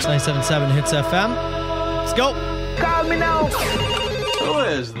 977 Hits FM. Let's go. Call me now. Who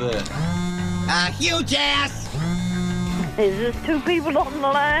is this? A huge ass. Is this two people on the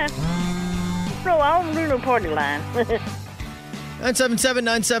line? So I'll do the party line.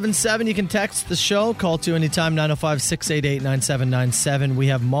 977-977. You can text the show. Call to anytime, 905-688-9797. We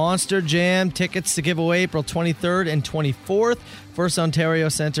have Monster Jam tickets to give away April 23rd and 24th. First Ontario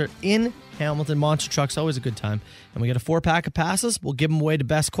Centre in Hamilton. Monster Truck's always a good time. And we got a 4-pack of passes. We'll give them away to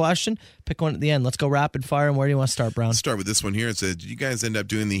best question. Pick one at the end. Let's go rapid fire. And where do you want to start, Brown? Let's start with this one here. It said, did you guys end up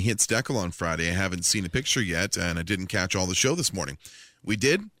doing the Hits Decal on Friday? I haven't seen a picture yet, and I didn't catch all the show this morning. We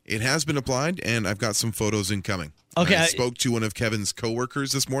did. It has been applied, and I've got some photos incoming. Okay. I spoke to one of Kevin's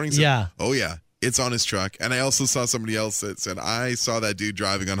coworkers this morning. Said, Yeah. Oh, yeah. It's on his truck. And I also saw somebody else that said, I saw that dude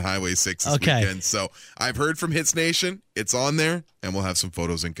driving on Highway 6 this weekend. So I've heard from Hits Nation. It's on there, and we'll have some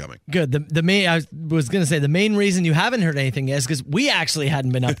photos incoming. Good. The main, I was going to say, the main reason you haven't heard anything yet is because we actually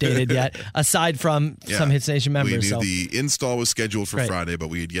hadn't been updated yet, aside from some Hits Nation members. We knew so the install was scheduled for Great. Friday, but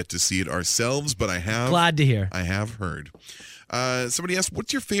we had yet to see it ourselves. But I have. Glad to hear. I have heard. Somebody asked,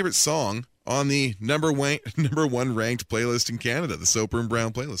 what's your favorite song on the number one ranked playlist in Canada, the Soper and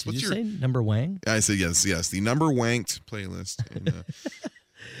Brown playlist? Did you say number wang? I said yes, the number wanked playlist.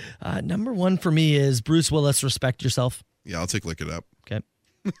 And, number one for me is Bruce Willis, Respect Yourself. Yeah, I'll take a look it up. Okay.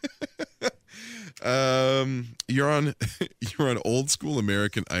 You're on Old School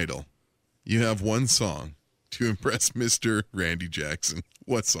American Idol. You have one song to impress Mr. Randy Jackson.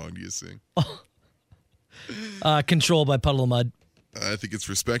 What song do you sing? Control by Puddle of Mud. I think it's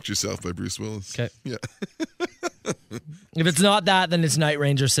Respect Yourself by Bruce Willis. Okay. Yeah. If it's not that, then it's Night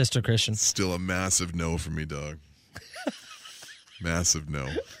Ranger, Sister Christian. Still a massive no for me, dog. Massive no.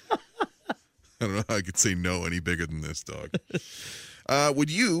 I don't know how I could say no any bigger than this, dog. Would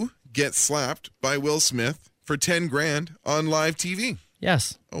you get slapped by Will Smith for 10 grand on live TV?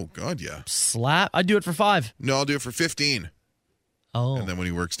 Yes. Oh, God, yeah. Slap? I'd do it for 5. No, I'll do it for 15. Oh. And then when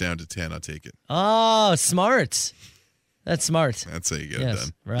he works down to 10, I'll take it. Oh, smart. That's smart. That's how you get it Yes.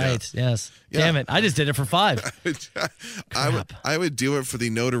 done. Right. Yeah. Yes. Yeah. Damn it. I just did it for 5. I would do it for the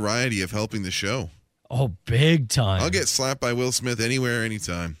notoriety of helping the show. Oh, big time. I'll get slapped by Will Smith anywhere,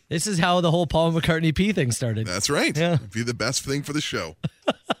 anytime. This is how the whole Paul McCartney P thing started. That's right. Yeah. It'd be the best thing for the show.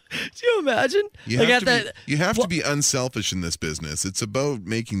 Do you imagine? You have to be unselfish in this business. It's about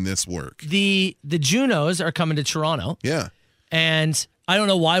making this work. The Junos are coming to Toronto. Yeah. And I don't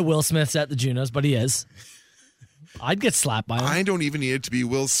know why Will Smith's at the Junos, but he is. I'd get slapped by him. I don't even need it to be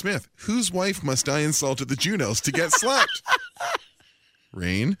Will Smith. Whose wife must I insult at the Junos to get slapped?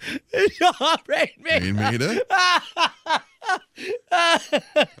 Rain? Rain Maida?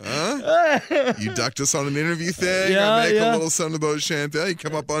 Huh? You ducked us on an interview thing. Yeah, I make yeah. a little something about Chantel. You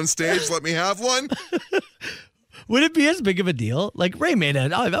come up on stage, let me have one. Would it be as big of a deal? Like Ray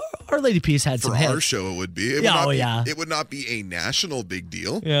Maida, Our Lady Peace had some For hits. our show, it would be. It Yeah, would oh, not be, yeah. It would not be a national big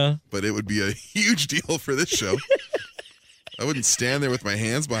deal. Yeah. But it would be a huge deal for this show. I wouldn't stand there with my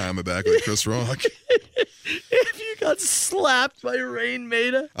hands behind my back like Chris Rock. If you got slapped by Rain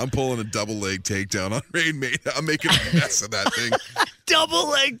Maida. I'm pulling a double leg takedown on Rain Maida. I'm making a mess of that thing. Double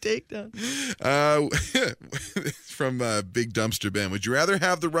leg takedown. From Big Dumpster Ben. Would you rather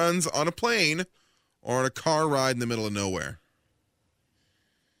have the runs on a plane or on a car ride in the middle of nowhere?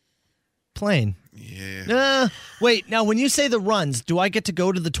 Plane. Yeah. Wait, now when you say the runs, do I get to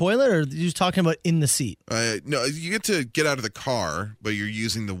go to the toilet or are you just talking about in the seat? No, you get to get out of the car, but you're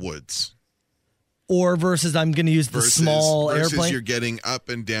using the woods. Or versus I'm going to use the small versus airplane? You're getting up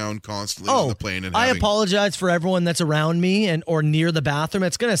and down constantly on the plane. And I having, apologize for everyone that's around me or near the bathroom.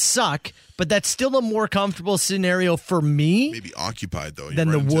 It's going to suck, but that's still a more comfortable scenario for me. Maybe occupied, though. Than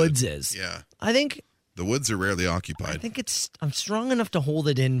the woods is. Yeah. I think the woods are rarely occupied. I think I'm strong enough to hold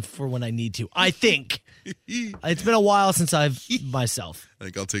it in for when I need to. I think. It's been a while since I've myself. I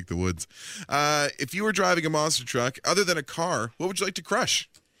think I'll take the woods. If you were driving a monster truck, other than a car, what would you like to crush?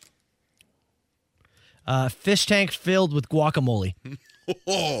 Fish tank filled with guacamole.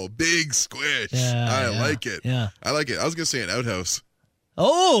 Oh, big squish. Yeah, I yeah, like it. yeah. I like it. I was going to say an outhouse.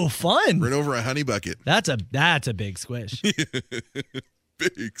 Oh, fun. Run over a honey bucket. That's a big squish.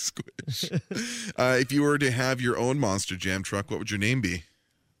 Big squish. If you were to have your own Monster Jam truck, what would your name be?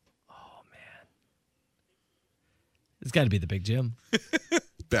 It's got to be the Big Jim.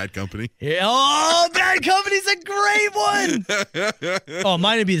 Bad Company. Yeah. Oh, Bad Company's a great one. Oh,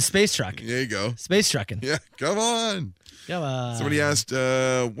 mine would be the space truck. There you go. Space trucking. Yeah, come on. Come on. Somebody asked,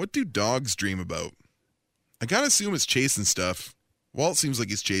 what do dogs dream about? I gotta assume it's chasing stuff. Walt seems like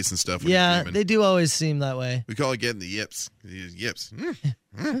he's chasing stuff when he's dreaming. They do always seem that way. We call it getting the yips. Yips.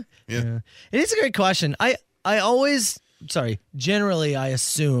 Yeah. It is a great question. Generally I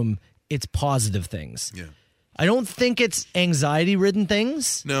assume it's positive things. Yeah. I don't think it's anxiety-ridden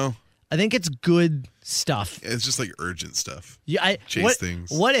things. No. I think it's good stuff. It's just like urgent stuff. Yeah, Chase things.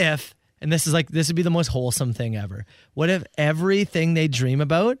 What if And this would be the most wholesome thing ever. What if everything they dream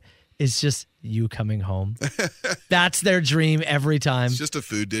about is just you coming home? That's their dream every time. It's just a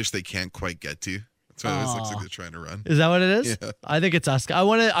food dish they can't quite get to. That's what it always looks like they're trying to run. Is that what it is? Yeah. I think it's us. I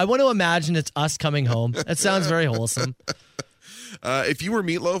want to imagine it's us coming home. That sounds very wholesome. If you were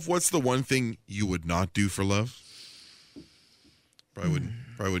Meatloaf, what's the one thing you would not do for love? Probably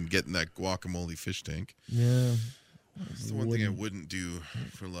wouldn't get in that guacamole fish tank. Yeah. What's the one thing I wouldn't do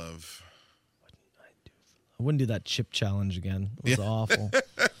for love? I wouldn't do that chip challenge again. It was awful.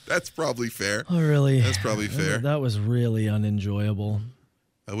 That's probably fair. Oh, really? That's probably fair. That was really unenjoyable.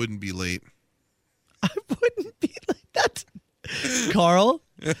 I wouldn't be late. Carl,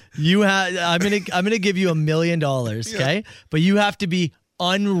 I'm gonna give you $1 million, okay? Yeah. But you have to be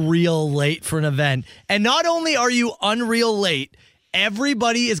unreal late for an event. And not only are you unreal late,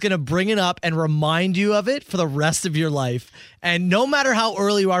 everybody is gonna bring it up and remind you of it for the rest of your life. And no matter how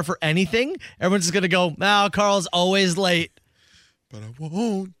early you are for anything, everyone's just gonna go, "Oh, Carl's always late." But I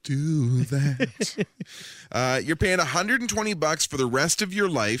won't do that. You're paying $120 for the rest of your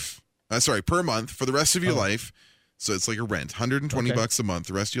life. Per month for the rest of your life. So it's like a rent, $120 a month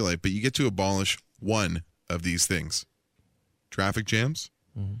the rest of your life. But you get to abolish one of these things: traffic jams,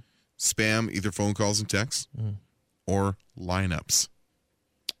 spam, either phone calls and texts, or lineups.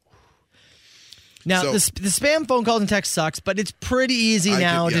 Now, the spam phone calls and texts sucks, but it's pretty easy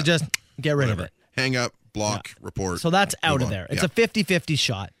to just get rid of it. Hang up, block, report. So that's out of there. It's a 50-50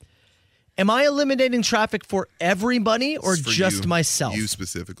 shot. Am I eliminating traffic for everybody or For just you, myself? You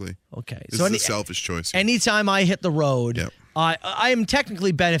specifically. Okay. This is a selfish choice. Anytime I hit the road, I am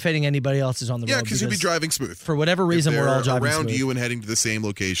technically benefiting anybody else who's on the road. Yeah, because you'll be driving smooth. For whatever reason, we're all driving around smooth. you and heading to the same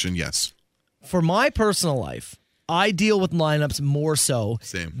location, yes. For my personal life, I deal with lineups more so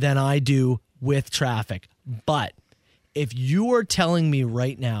than I do with traffic. But if you are telling me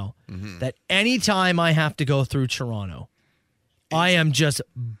right now that anytime I have to go through Toronto, I am just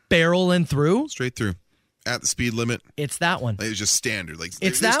barreling through. Straight through. At the speed limit. It's that one. Like, it's just standard. Like It's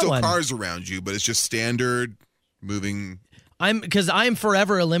there's that still one. cars around you, but it's just standard moving. Because I'm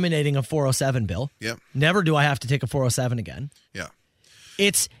forever eliminating a 407 bill. Yep. Never do I have to take a 407 again. Yeah.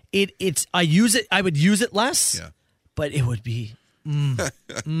 It's I use it. I would use it less. Yeah. But it would be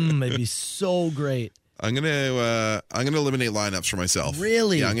it'd be so great. I'm gonna eliminate lineups for myself.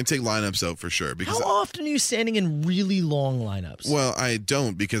 Really? Yeah, I'm gonna take lineups out for sure. Because How often are you standing in really long lineups? Well, I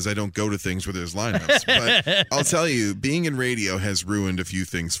don't, because I don't go to things where there's lineups. But I'll tell you, being in radio has ruined a few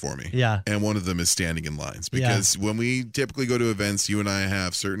things for me. Yeah. And one of them is standing in lines. Because when we typically go to events, you and I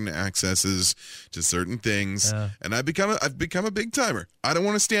have certain accesses to certain things. Yeah. And I've become a big timer. I don't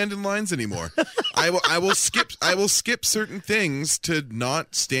want to stand in lines anymore. I will skip certain things to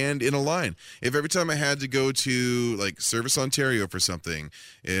not stand in a line. If every time I had to go to like Service Ontario for something,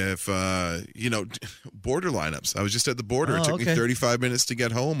 if border lineups. I was just at the border. It took me 35 minutes to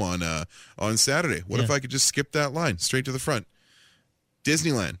get home on Saturday. What if I could just skip that line straight to the front?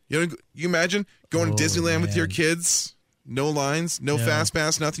 Disneyland. You imagine going to Disneyland with your kids? No lines, no fast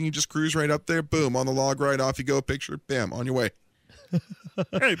pass, nothing. You just cruise right up there. Boom, on the log ride, off you go. Picture, bam, on your way.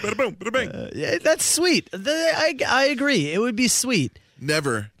 Hey, bada boom, bada bang. Yeah, that's sweet. I agree. It would be sweet.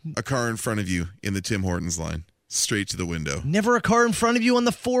 Never a car in front of you in the Tim Hortons line. Straight to the window. Never a car in front of you on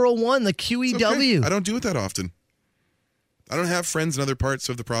the 401, the QEW. It's okay. I don't do it that often. I don't have friends in other parts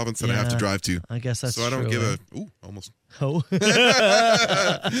of the province that I have to drive to. I guess that's so I don't true, give eh? a... Ooh, almost. Oh.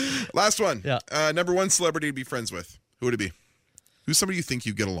 Last one. Yeah. Number one celebrity to be friends with. Who would it be? Who's somebody you think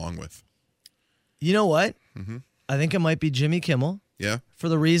you get along with? You know what? I think it might be Jimmy Kimmel. Yeah. For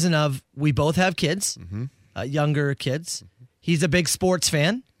the reason of we both have kids, younger kids. He's a big sports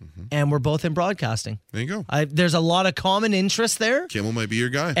fan, and we're both in broadcasting. There you go. There's a lot of common interest there. Kimmel might be your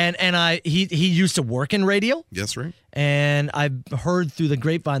guy. And he used to work in radio. Yes, right. And I've heard through the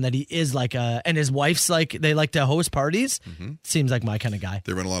grapevine that he is like and his wife's like, they like to host parties. Seems like my kind of guy.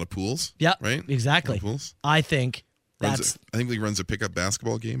 They run a lot of pools. Yeah, right. Exactly. Pools. I think I think he runs a pickup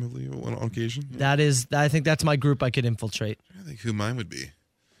basketball game on occasion. I think that's my group I could infiltrate. I think who mine would be.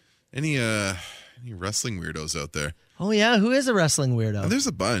 Any wrestling weirdos out there? Oh yeah, who is a wrestling weirdo? There's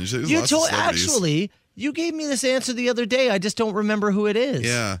a bunch. There's lots of celebrities. Actually, you gave me this answer the other day. I just don't remember who it is.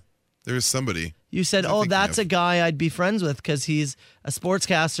 Yeah, there's somebody. You said, "Oh, that's a guy I'd be friends with because he's a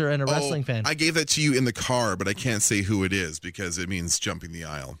sportscaster and a wrestling fan." I gave that to you in the car, but I can't say who it is because it means jumping the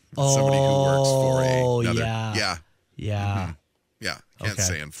aisle. It's somebody who works for another. Yeah. Yeah. Yeah. Can't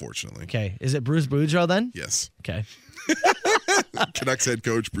say, unfortunately. Okay. Is it Bruce Boudreau then? Yes. Okay. Canucks head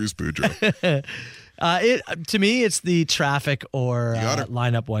coach Bruce Boudreau. To me, it's the traffic or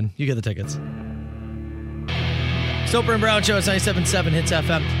lineup one. You get the tickets. Soper and Brown Show at 97.7 Hits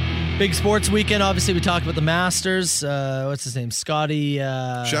FM. Big sports weekend. Obviously, we talked about the Masters. What's his name? Scotty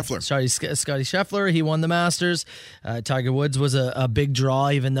Scheffler. Sorry, Scotty Scheffler. He won the Masters. Tiger Woods was a big draw,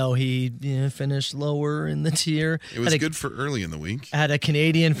 even though he finished lower in the tier. It was good for early in the week. Had a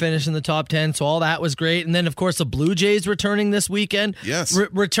Canadian finish in the top 10, so all that was great. And then, of course, the Blue Jays returning this weekend. Yes.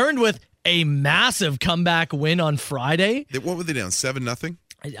 Returned with a massive comeback win on Friday. What were they down? 7-0?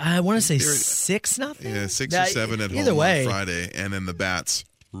 I want to say 6-0. Yeah, 6 or 7 at either home way. on Friday, and then the Bats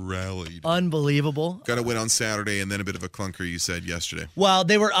rallied. Unbelievable. Got a win on Saturday, and then a bit of a clunker, you said yesterday. Well,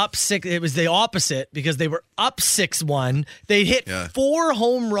 they were up 6. It was the opposite because they were up 6-1. They hit 4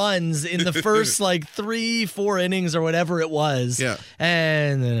 home runs in the first 3-4 innings or whatever it was. Yeah.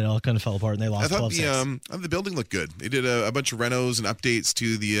 And then it all kind of fell apart and they lost 12-6. I thought the building looked good. They did a bunch of renos and updates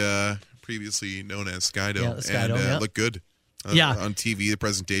to the previously known as Skydo. Yeah, the Skydo, and looked good. On TV, the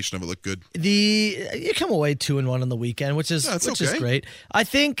presentation of it looked good. You come away 2-1 on the weekend, which is is great. I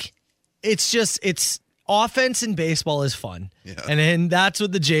think it's offense in baseball is fun. Yeah. And that's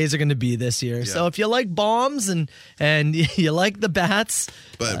what the Jays are going to be this year. Yeah. So if you like bombs and you like the bats.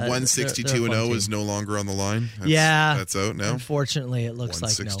 But 162-0 is no longer on the line. That's out now. Unfortunately, it looks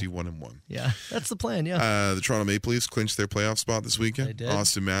like 161-1. Yeah, that's the plan, yeah. The Toronto Maple Leafs clinched their playoff spot this weekend. They did.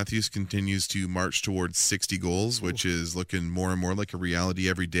 Austin Matthews continues to march towards 60 goals, which is looking more and more like a reality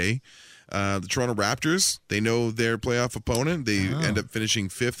every day. The Toronto Raptors, they know their playoff opponent. They end up finishing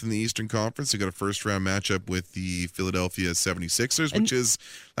 5th in the Eastern Conference. They got a first-round matchup with the Philadelphia 76ers,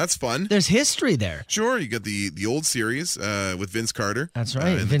 that's fun. There's history there. Sure, you got the old series with Vince Carter. That's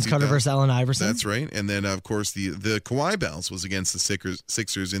right, Vince Carter versus Allen Iverson. That's right, and then, of course, the Kawhi bounce was against the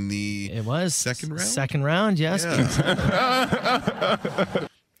Sixers in the second round? Second round, yes. Yeah.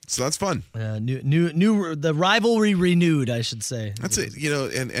 So that's fun. New the rivalry renewed, I should say. That's it.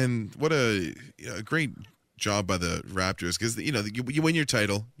 And what a great job by the Raptors, because you win your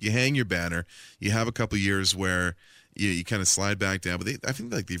title, you hang your banner, you have a couple years where you kind of slide back down, but I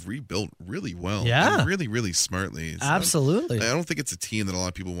think they've rebuilt really well. Yeah, and really, really smartly. Absolutely. I don't think it's a team that a lot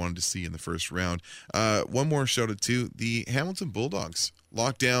of people wanted to see in the first round. One more shout out to the Hamilton Bulldogs,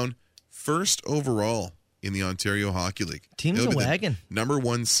 locked down first overall in the Ontario Hockey League. Team's a wagon. Number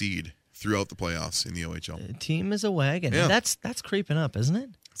 1 seed throughout the playoffs in the OHL. Team is a wagon. Yeah. That's creeping up, isn't it?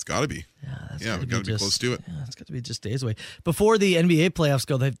 It's got to be. Yeah, we've got to be close to it. Yeah, it's got to be just days away. Before the NBA playoffs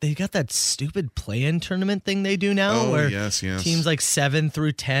go, they got that stupid play-in tournament thing they do now. Oh, where yes. teams 7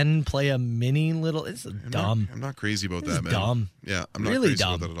 through 10 play a mini little. It's dumb. I'm not crazy about It's that, man. dumb. Yeah, I'm not Really crazy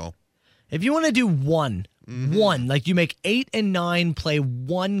dumb. about that at all. If you want to do one, you make 8 and 9 play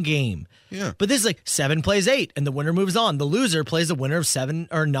one game. Yeah. But this is 7 plays 8, and the winner moves on. The loser plays the winner of 7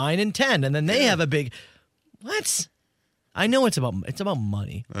 or 9 and 10, and then they have a big. What? I know it's about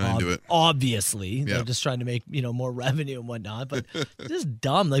money. I do it. Obviously, they're just trying to make more revenue and whatnot. But it's just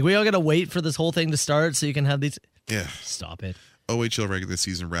dumb. We all got to wait for this whole thing to start so you can have these. Yeah. Stop it. OHL regular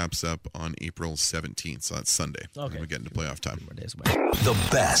season wraps up on April 17th, so that's Sunday. Okay. We're getting to playoff time. The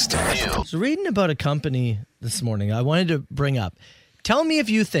best. I was reading about a company this morning I wanted to bring up. Tell me if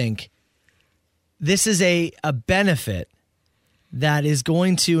you think this is a benefit that is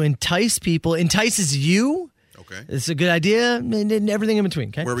going to entices you. Okay. It's a good idea and everything in between.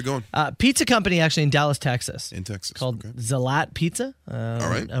 Okay. Where are we going? Pizza company actually in Dallas, Texas. In Texas. Called Zalat Pizza. All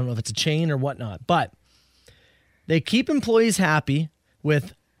right. I don't know if it's a chain or whatnot, but they keep employees happy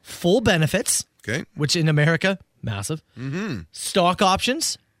with full benefits. Okay. Which in America, massive. Mm-hmm. Stock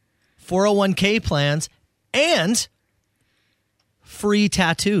options, 401k plans, and free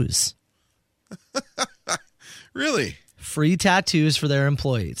tattoos. Really? Free tattoos for their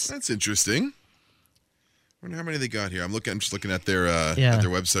employees. That's interesting. I wonder how many they got here. I'm just looking at their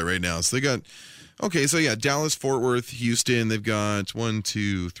website right now. So they got Dallas, Fort Worth, Houston. They've got 1,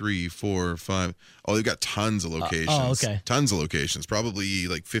 2, 3, 4, 5. Oh, they've got tons of locations. Okay. Tons of locations. Probably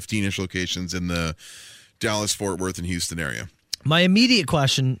 15-ish locations in the Dallas, Fort Worth, and Houston area. My immediate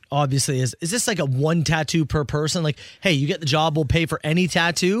question, obviously, is this a one tattoo per person? Hey, you get the job, we'll pay for any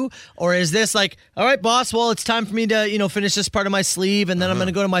tattoo? Or is this all right, boss, well, it's time for me to, finish this part of my sleeve, and then I'm going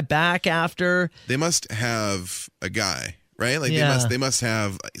to go to my back after? They must have a guy, right? They must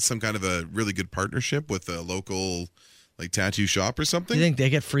have some kind of a really good partnership with a local tattoo shop or something. Do you think they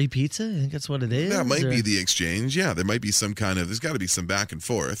get free pizza? I think that's what it is? That might be the exchange. Yeah, there might be some there's got to be some back and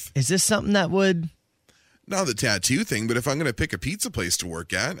forth. Is this something that would... Not the tattoo thing, but if I'm going to pick a pizza place to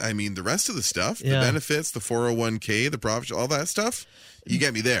work at, the rest of the stuff, the benefits, the 401k, the profit, all that stuff, you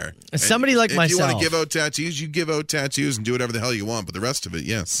get me there. Somebody like myself. If you want to give out tattoos, you give out tattoos and do whatever the hell you want, but the rest of it,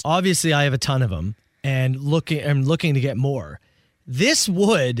 yes. Obviously, I have a ton of them, and I'm looking to get more. This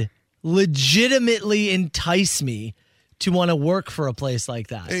would legitimately entice me to want to work for a place like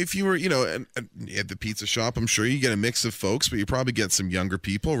that. If you were, at the pizza shop, I'm sure you get a mix of folks, but you probably get some younger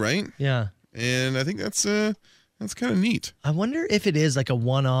people, right? Yeah. And I think that's kind of neat. I wonder if it is like a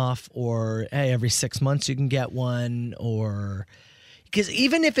one-off or, hey, every 6 months you can get one, or because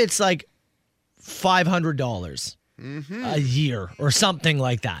even if it's like $500 a year or something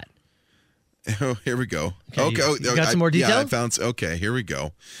like that. Oh, here we go. Okay, you got some more detail? Yeah, I found. Okay, here we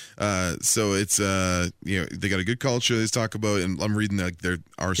go. So it's they got a good culture. They talk about, and I'm reading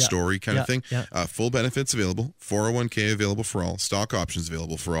our story kind of thing. Yeah. Full benefits available, 401k available for all, stock options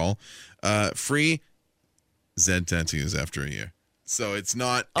available for all, free Zed tattoos after a year. So it's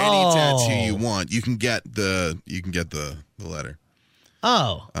not any tattoo you want. You can get the letter.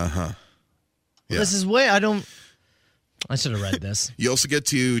 Oh. Yeah. This is I should have read this. You also get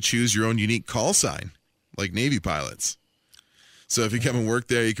to choose your own unique call sign, like Navy pilots. So if you come and work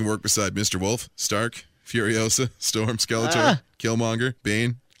there, you can work beside Mr. Wolf, Stark, Furiosa, Storm, Skeletor, Killmonger,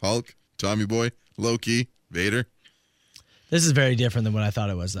 Bane, Hulk, Tommy Boy, Loki, Vader. This is very different than what I thought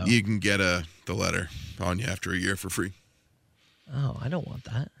it was, though. You can get the letter on you after a year for free. Oh, I don't want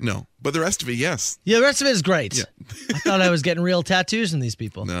that. No, but the rest of it, yes. Yeah, the rest of it is great. Yeah. I thought I was getting real tattoos from these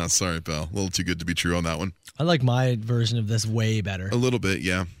people. No, sorry, pal. A little too good to be true on that one. I like my version of this way better. A little bit,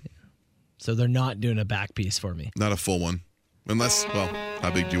 yeah. So they're not doing a back piece for me. Not a full one. Unless,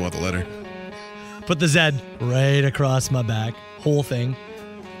 how big do you want the letter? Put the Z right across my back. Whole thing.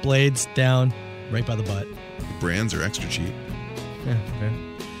 Blades down, right by the butt. The brands are extra cheap. Yeah, okay.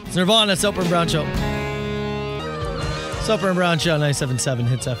 It's Nirvana, Soper and Brown Show. Soper and Brown Show, 97.7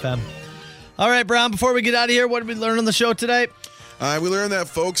 Hits FM. All right, Brown, before we get out of here, what did we learn on the show today? We learned that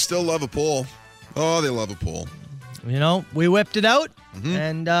folks still love a poll. Oh, they love a poll. We whipped it out,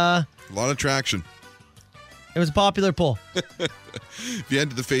 and a lot of traction. It was a popular poll. If you head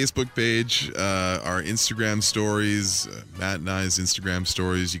to the Facebook page, our Instagram stories, Matt and I's Instagram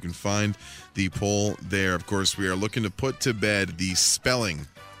stories, you can find the poll there. Of course, we are looking to put to bed the spelling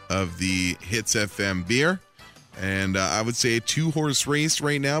of the Hits FM beer. And I would say a 2-horse race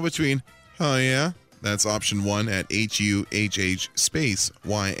right now between, that's option 1 at HUHH space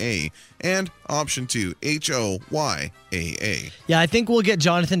YA, and option 2, HOYAA. Yeah, I think we'll get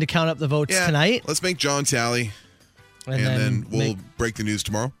Jonathan to count up the votes tonight. Let's make John tally. And then we'll break the news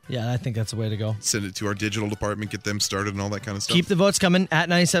tomorrow. Yeah, I think that's the way to go. Send it to our digital department, get them started and all that kind of stuff. Keep the votes coming at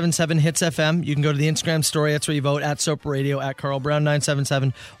 97.7 Hits FM. You can go to the Instagram story. That's where you vote, at Soper Radio, at Carl Brown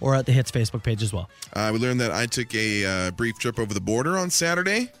 977, or at the Hits Facebook page as well. We learned that I took a brief trip over the border on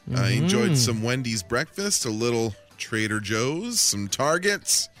Saturday. I enjoyed some Wendy's breakfast, a little Trader Joe's, some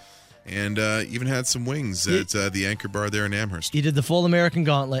Targets, and even had some wings at the Anchor Bar there in Amherst. He did the full American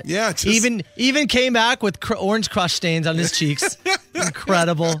gauntlet. Yeah. Even came back with orange crush stains on his cheeks.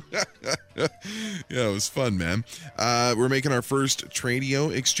 Incredible. Yeah, it was fun, man. We're making our first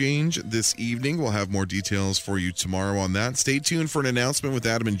Tradio exchange this evening. We'll have more details for you tomorrow on that. Stay tuned for an announcement with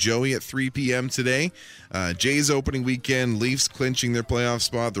Adam and Joey at 3 p.m. today. Jays opening weekend, Leafs clinching their playoff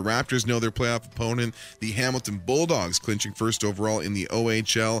spot. The Raptors know their playoff opponent. The Hamilton Bulldogs clinching first overall in the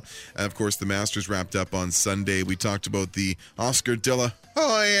OHL. And of course, the Masters wrapped up on Sunday. We talked about the Oscar De La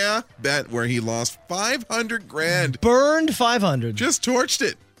bet where he lost $500,000. Burned 500. Just torched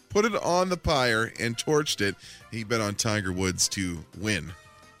it. Put it on the pyre and torched it. He bet on Tiger Woods to win.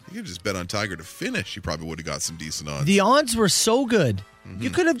 He could just bet on Tiger to finish. He probably would have got some decent odds. The odds were so good.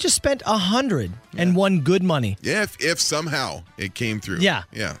 You could have just spent $100 and won good money. Yeah, if somehow it came through. Yeah.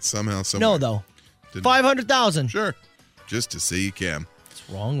 Yeah, somehow, somewhere. No, though. 500,000. Sure. Just to say you can. What's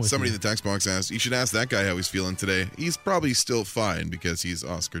wrong with Somebody you? in the text box asked, you should ask that guy how he's feeling today. He's probably still fine because he's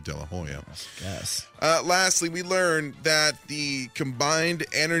Oscar De La Hoya. Yes. Lastly, we learned that the combined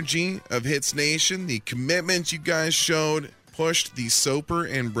energy of Hits Nation, the commitment you guys showed, pushed the Soper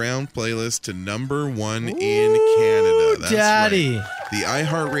and Brown playlist to number 1 in Canada. That's Daddy. Right. The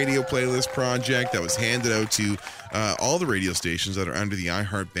iHeartRadio playlist project that was handed out to all the radio stations that are under the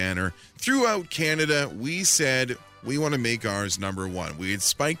iHeart banner throughout Canada. We said we want to make ours number 1. We had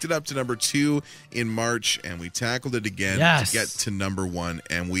spiked it up to number 2 in March, and we tackled it again to get to number 1,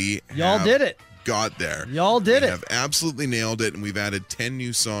 and Y'all did it. Got there. Y'all did it. We have absolutely nailed it, and we've added 10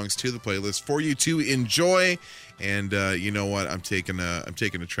 new songs to the playlist for you to enjoy. And you know what? I'm taking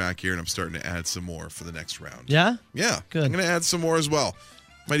a track here, and I'm starting to add some more for the next round. Yeah? Yeah. Good. I'm going to add some more as well.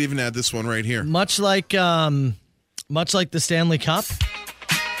 Might even add this one right here. Much like the Stanley Cup,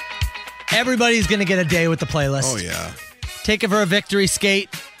 everybody's going to get a day with the playlist. Oh, yeah. Take it for a victory skate.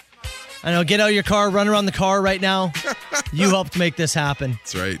 I know, get out of your car, run around the car right now. You helped make this happen.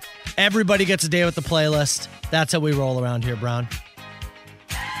 That's right. Everybody gets a day with the playlist. That's how we roll around here, Brown.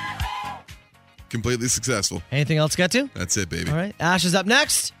 completely successful. Anything else to get to? That's it, baby. All right. Ash is up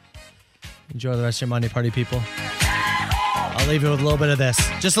next. Enjoy the rest of your Monday party, people. I'll leave you with a little bit of this.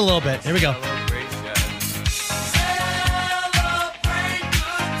 Just a little bit. Here we go.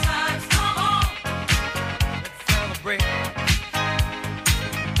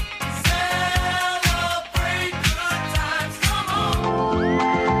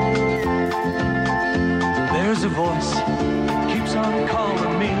 There's a voice that keeps on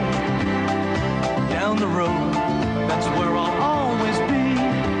calling me down the road. That's where I'll always be.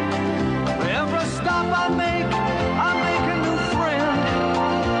 Every stop I make a new friend.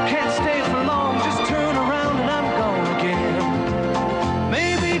 Can't stay for long, just turn around and I'm gone again.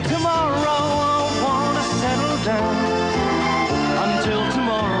 Maybe tomorrow I'll wanna settle down. Until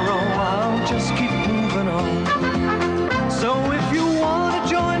tomorrow I'll just keep moving on. So if you wanna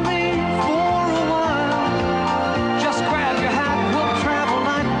join me for a while, just grab your hat, we'll travel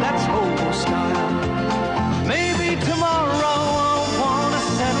like that's old style. Maybe tomorrow I'll wanna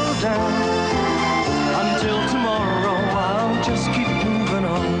settle down. Until tomorrow I'll just keep moving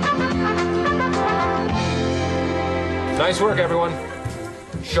on. Nice work, everyone.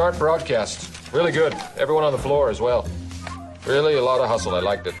 Sharp broadcast. Really good. Everyone on the floor as well. Really a lot of hustle. I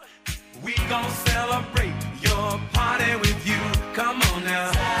liked it. We gon' celebrate your party with you. Come on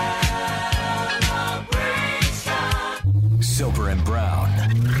now. Soper and Brown,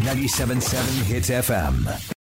 97.7 Hits FM.